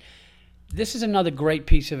like that. This is another great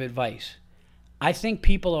piece of advice. I think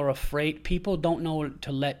people are afraid. People don't know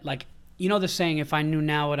to let, like, the saying, if I knew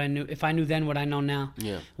then what I know now.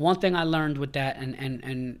 Yeah. One thing I learned with that,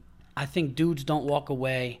 and I think dudes don't walk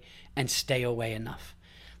away and stay away enough.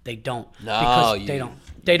 They don't. No, they don't.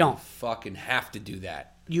 They don't. Fucking have to do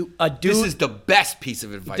that. This is the best piece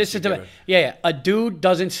of advice. A dude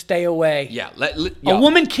doesn't stay away. Yeah. A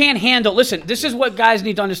woman can't handle. Listen, this is what guys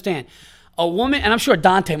need to understand. A woman, and I'm sure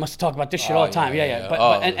Dante must talk about this shit all the time. Yeah.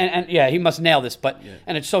 But he must nail this.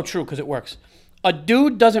 And it's so true because it works. A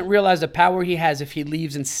dude doesn't realize the power he has if he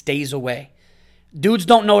leaves and stays away. Dudes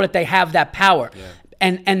don't know that they have that power,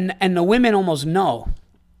 and the women almost know.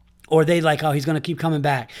 Or they like, oh, he's going to keep coming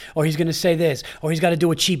back. Or he's going to say this. Or he's got to do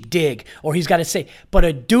a cheap dig. Or he's got to say. But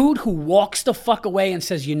a dude who walks the fuck away and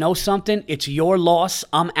says, you know something? It's your loss.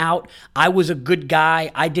 I'm out. I was a good guy.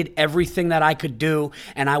 I did everything that I could do.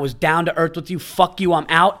 And I was down to earth with you. Fuck you. I'm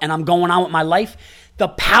out. And I'm going on with my life. The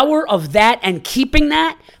power of that and keeping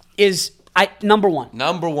that is number one.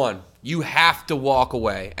 Number one. You have to walk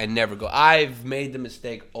away and never go. I've made the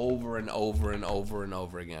mistake over and over and over and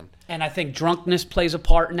over again. And I think drunkenness plays a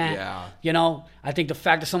part in that. Yeah. I think the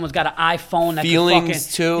fact that someone's got an iPhone that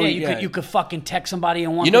feelings too. Yeah, you could fucking text somebody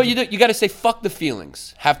and want. You got to say fuck the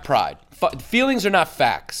feelings. Have pride. Feelings are not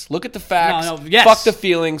facts. Look at the facts. No, yes. Fuck the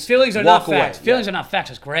feelings. Feelings are not facts. Feelings are not facts.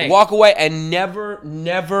 It's great. Walk away and never,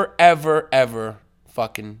 ever, ever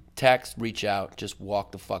fucking text, reach out, just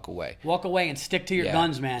walk the fuck away. Walk away and stick to your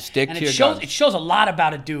guns, man. Stick to your guns. It shows a lot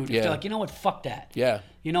about a dude. If you're like, you know what, fuck that. Yeah.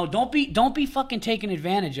 Don't be fucking taken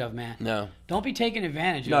advantage of, man. No. Don't be taken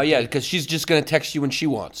advantage of. No, yeah, because she's just gonna text you when she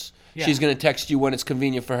wants. Yeah. She's gonna text you when it's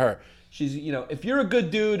convenient for her. She's, if you're a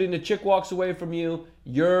good dude and the chick walks away from you,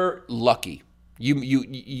 you're lucky.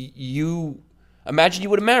 You imagine you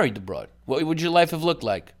would have married the broad. What would your life have looked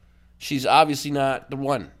like? She's obviously not the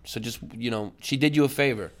one. So just, she did you a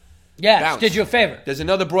favor. Yeah, she did you a favor. There's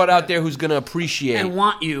another broad out there who's going to appreciate. And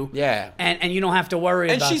want you. Yeah. And you don't have to worry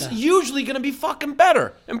about that. And she's usually going to be fucking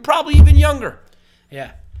better. And probably even younger.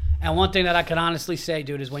 Yeah. And one thing that I can honestly say,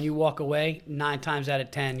 dude, is when you walk away, 9 times out of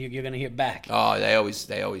 10, you're going to hear back. Oh, they always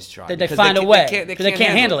try. They find a way. Because they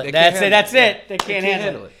can't handle it. That's it. They can't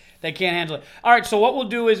handle it. They can't handle it. All right, so what we'll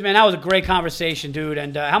do is, man, that was a great conversation, dude.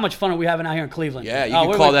 And how much fun are we having out here in Cleveland? Yeah, you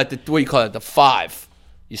can call that what do you call it? The 5.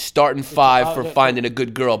 You're starting 5 for finding a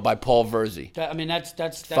good girl by Paul Verzi.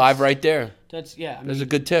 That's 5 right there. Those are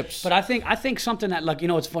good tips. But I think something that, like,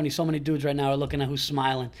 it's funny. So many dudes right now are looking at who's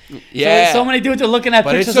smiling. Yeah. So many dudes are looking at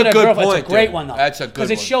pictures of their girlfriend. It's a great one, though. That's a good one.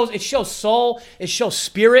 Because it shows soul. It shows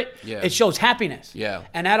spirit. Yeah. It shows happiness. Yeah.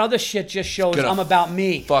 And that other shit just shows I'm about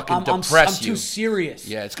me. Fucking depress you. I'm too serious.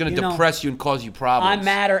 Yeah, it's going to depress you and cause you problems. I'm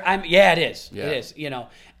madder. It is. Yeah. It is.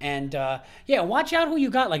 And watch out who you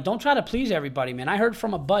got. Like, don't try to please everybody, man. I heard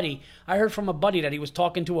from a buddy that he was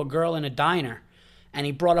talking to a girl in a diner, and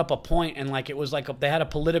he brought up a point, and like it was like they had a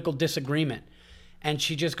political disagreement, and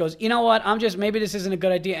she just goes, you know what? Maybe this isn't a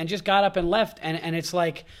good idea, and just got up and left. And it's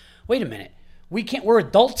like, wait a minute. We're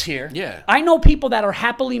adults here. Yeah. I know people that are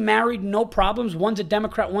happily married, no problems. One's a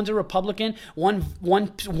Democrat, one's a Republican.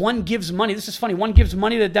 One gives money. This is funny. One gives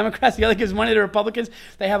money to the Democrats, the other gives money to the Republicans.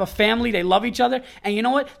 They have a family, they love each other. And you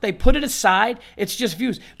know what? They put it aside. It's just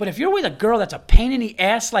views. But if you're with a girl that's a pain in the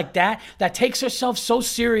ass like that takes herself so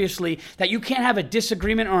seriously that you can't have a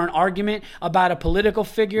disagreement or an argument about a political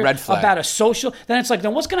figure, red flag. About a social, then it's like,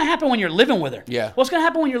 then what's going to happen when you're living with her? Yeah. What's going to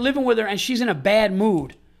happen when you're living with her and she's in a bad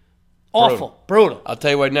mood? Awful. Brutal. I'll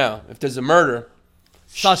tell you right now, if there's a murder,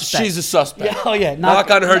 suspect. She's a suspect. Yeah, oh, yeah.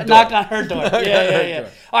 Knock on her door. Knock on her door. Yeah.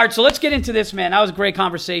 All right, so let's get into this, man. That was a great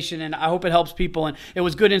conversation, and I hope it helps people. And it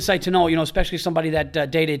was good insight to know, especially somebody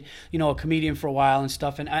that dated, a comedian for a while and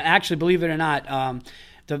stuff. And actually, believe it or not,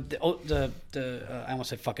 I almost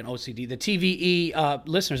say fucking OCD. The TVE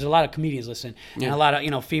listeners, there's a lot of comedians listening, and a lot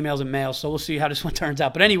of females and males. So we'll see how this one turns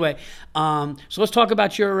out. But anyway, so let's talk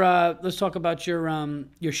about your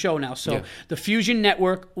show now. So the Fusion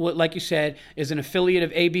Network, like you said, is an affiliate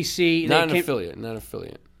of ABC. Not an affiliate.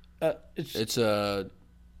 It's a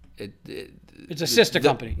sister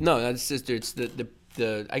company. No, not a sister. It's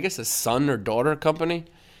the I guess a son or daughter company.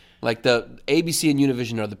 Like the ABC and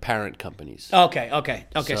Univision are the parent companies. Okay.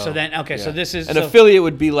 So this is an affiliate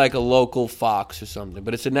would be like a local Fox or something,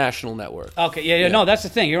 but it's a national network. Okay, yeah. No, that's the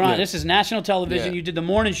thing. You're on. Yeah. This is national television. Yeah. You did the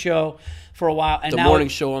morning show for a while, and the morning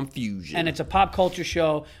show on Fusion, and it's a pop culture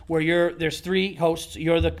show where there's 3 hosts.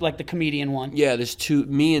 You're the comedian one. Yeah, there's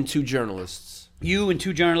me and 2 journalists. You and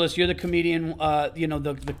 2 journalists. You're the comedian,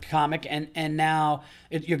 the comic, and now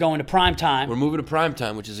you're going to prime time. We're moving to prime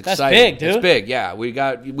time, which is exciting. That's big, dude. It's big, yeah. We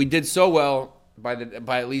did so well by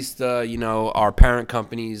at least our parent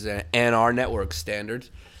companies and our network standards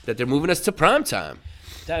that they're moving us to prime time.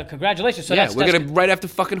 Congratulations! So we're gonna right after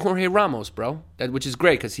fucking Jorge Ramos, bro. Which is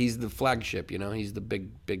great because he's the flagship. He's the big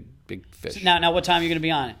fish. Now, what time are you gonna be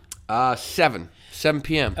on it? 7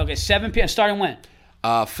 p.m. Okay, 7 p.m. Starting when?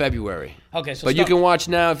 February. Okay, so but you can watch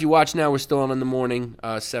now. If you watch now, we're still on in the morning,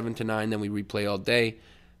 7 to 9. Then we replay all day.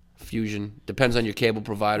 Fusion depends on your cable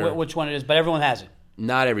provider. Which one it is, but everyone has it.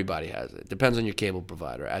 Not everybody has it. Depends on your cable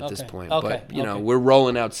provider at this point. Okay. But we're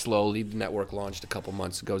rolling out slowly. The network launched a couple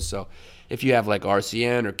months ago, so if you have like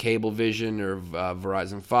RCN or Cablevision or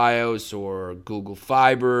Verizon Fios or Google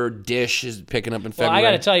Fiber, Dish is picking up in February. Well, I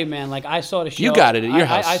got to tell you, man, like I saw the show. You got it at your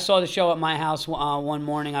house. I saw the show at my house one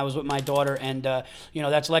morning. I was with my daughter, and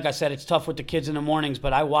that's like I said, it's tough with the kids in the mornings,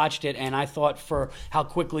 but I watched it, and I thought for how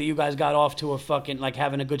quickly you guys got off to a fucking like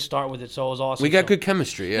having a good start with it, so it was awesome. We got good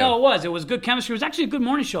chemistry, yeah. No, it was good chemistry. It was actually a good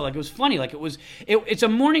morning show. Like it was funny. Like it's a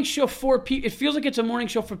morning show for people. It feels like it's a morning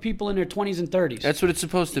show for people in their 20s and 30s. That's what it's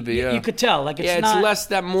supposed to be. Yeah, you could tell. Like it's not. Less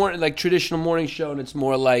that more like traditional morning show, and it's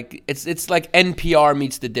more like it's like NPR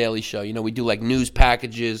meets The Daily Show. We do like news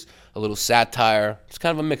packages, a little satire. It's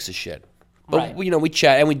kind of a mix of shit. But we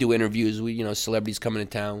chat and we do interviews. We celebrities coming to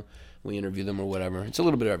town. We interview them or whatever. It's a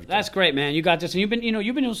little bit of everything. That's great, man. You got this, and you've been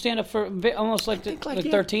doing stand up for almost like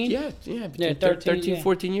 13. Yeah, 13,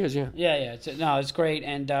 14 years. Yeah. Yeah. It's great,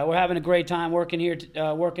 and we're having a great time working here,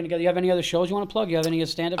 working together. You have any other shows you want to plug? You have any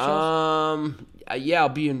stand up shows? Yeah, I'll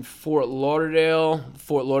be in Fort Lauderdale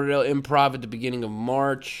Improv at the beginning of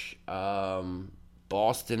March.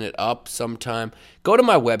 Boston it up sometime. Go to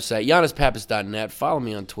my website, YANNISPAPPAS.net. Follow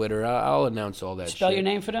me on Twitter. I'll announce all that shit. Spell your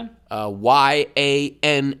name for them?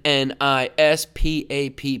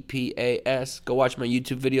 YANNISPAPPAS. Go watch my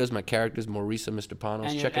YouTube videos, my characters, Mauricio, Mr.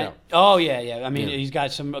 Panos. Check it out. Oh, yeah. I mean, he's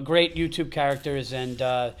got some great YouTube characters and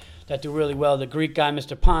that do really well. The Greek guy,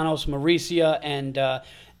 Mr. Panos, Mauricio, and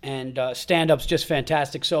stand-up's just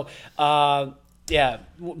fantastic. So, yeah,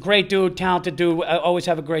 great dude, talented dude. I always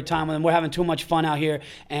have a great time with him. We're having too much fun out here.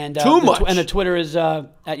 And and the Twitter is at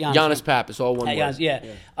Yannis. Yannis Pappas, all one word. Yeah.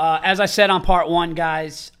 As I said on part 1,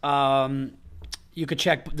 guys, you could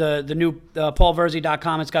check the new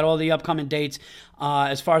paulverzi.com. It's got all the upcoming dates.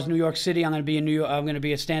 As far as New York City, I'm going to be in New York. I'm going to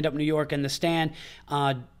be at Stand Up New York and The Stand.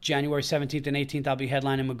 January 17th and 18th, I'll be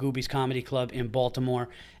headlining Magooby's Comedy Club in Baltimore.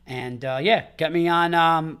 And get me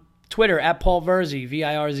on Twitter at Paul Verzi,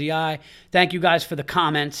 Virzi. Thank you guys for the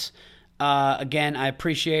comments. Again, I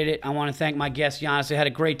appreciate it. I want to thank my guest, Yannis. I had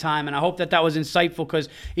a great time, and I hope that was insightful because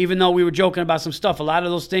even though we were joking about some stuff, a lot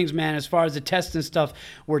of those things, man, as far as the tests and stuff,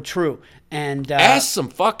 were true. And ask some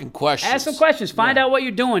fucking questions. Ask some questions. Find out what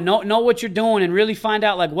you're doing. Know what you're doing, and really find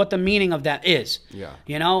out like what the meaning of that is. Yeah.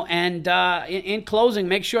 And in closing,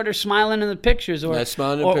 make sure they're smiling in the pictures, or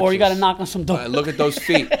you got to knock on some doors. Look at those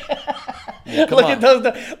feet. Yeah, look at those.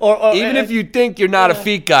 Even if you think you're not a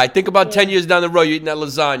feet guy, think about 10 years down the road, you're eating that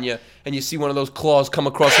lasagna, and you see one of those claws come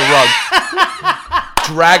across a rug,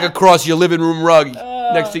 drag across your living room rug.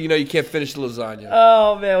 Next thing you know, you can't finish the lasagna.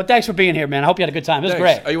 Oh, man. Well, thanks for being here, man. I hope you had a good time. It was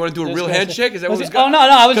great. Oh, you want to do a real handshake? Is that what it's going? Oh, no.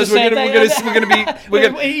 I was just saying.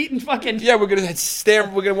 We're eating fucking. Yeah, we're gonna stare.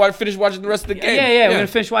 We're gonna finish watching the rest of the game. Yeah. We're gonna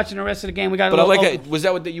finish watching the rest of the game. We got. Was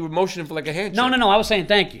that what you were motioning for, like a handshake? No. I was saying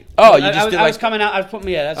thank you. Oh, you just did. I was coming out. I was putting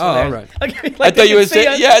me. Yeah, that's. All right. I thought you were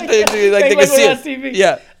saying. Yeah, I thought you like they could see it.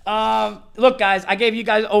 Yeah. Look, guys, I gave you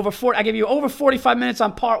guys over 45 minutes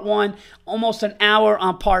on part 1, almost an hour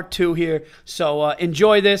on part 2 here. So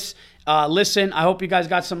enjoy this. Listen, I hope you guys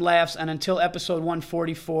got some laughs. And until episode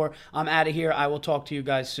 144, I'm out of here. I will talk to you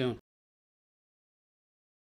guys soon.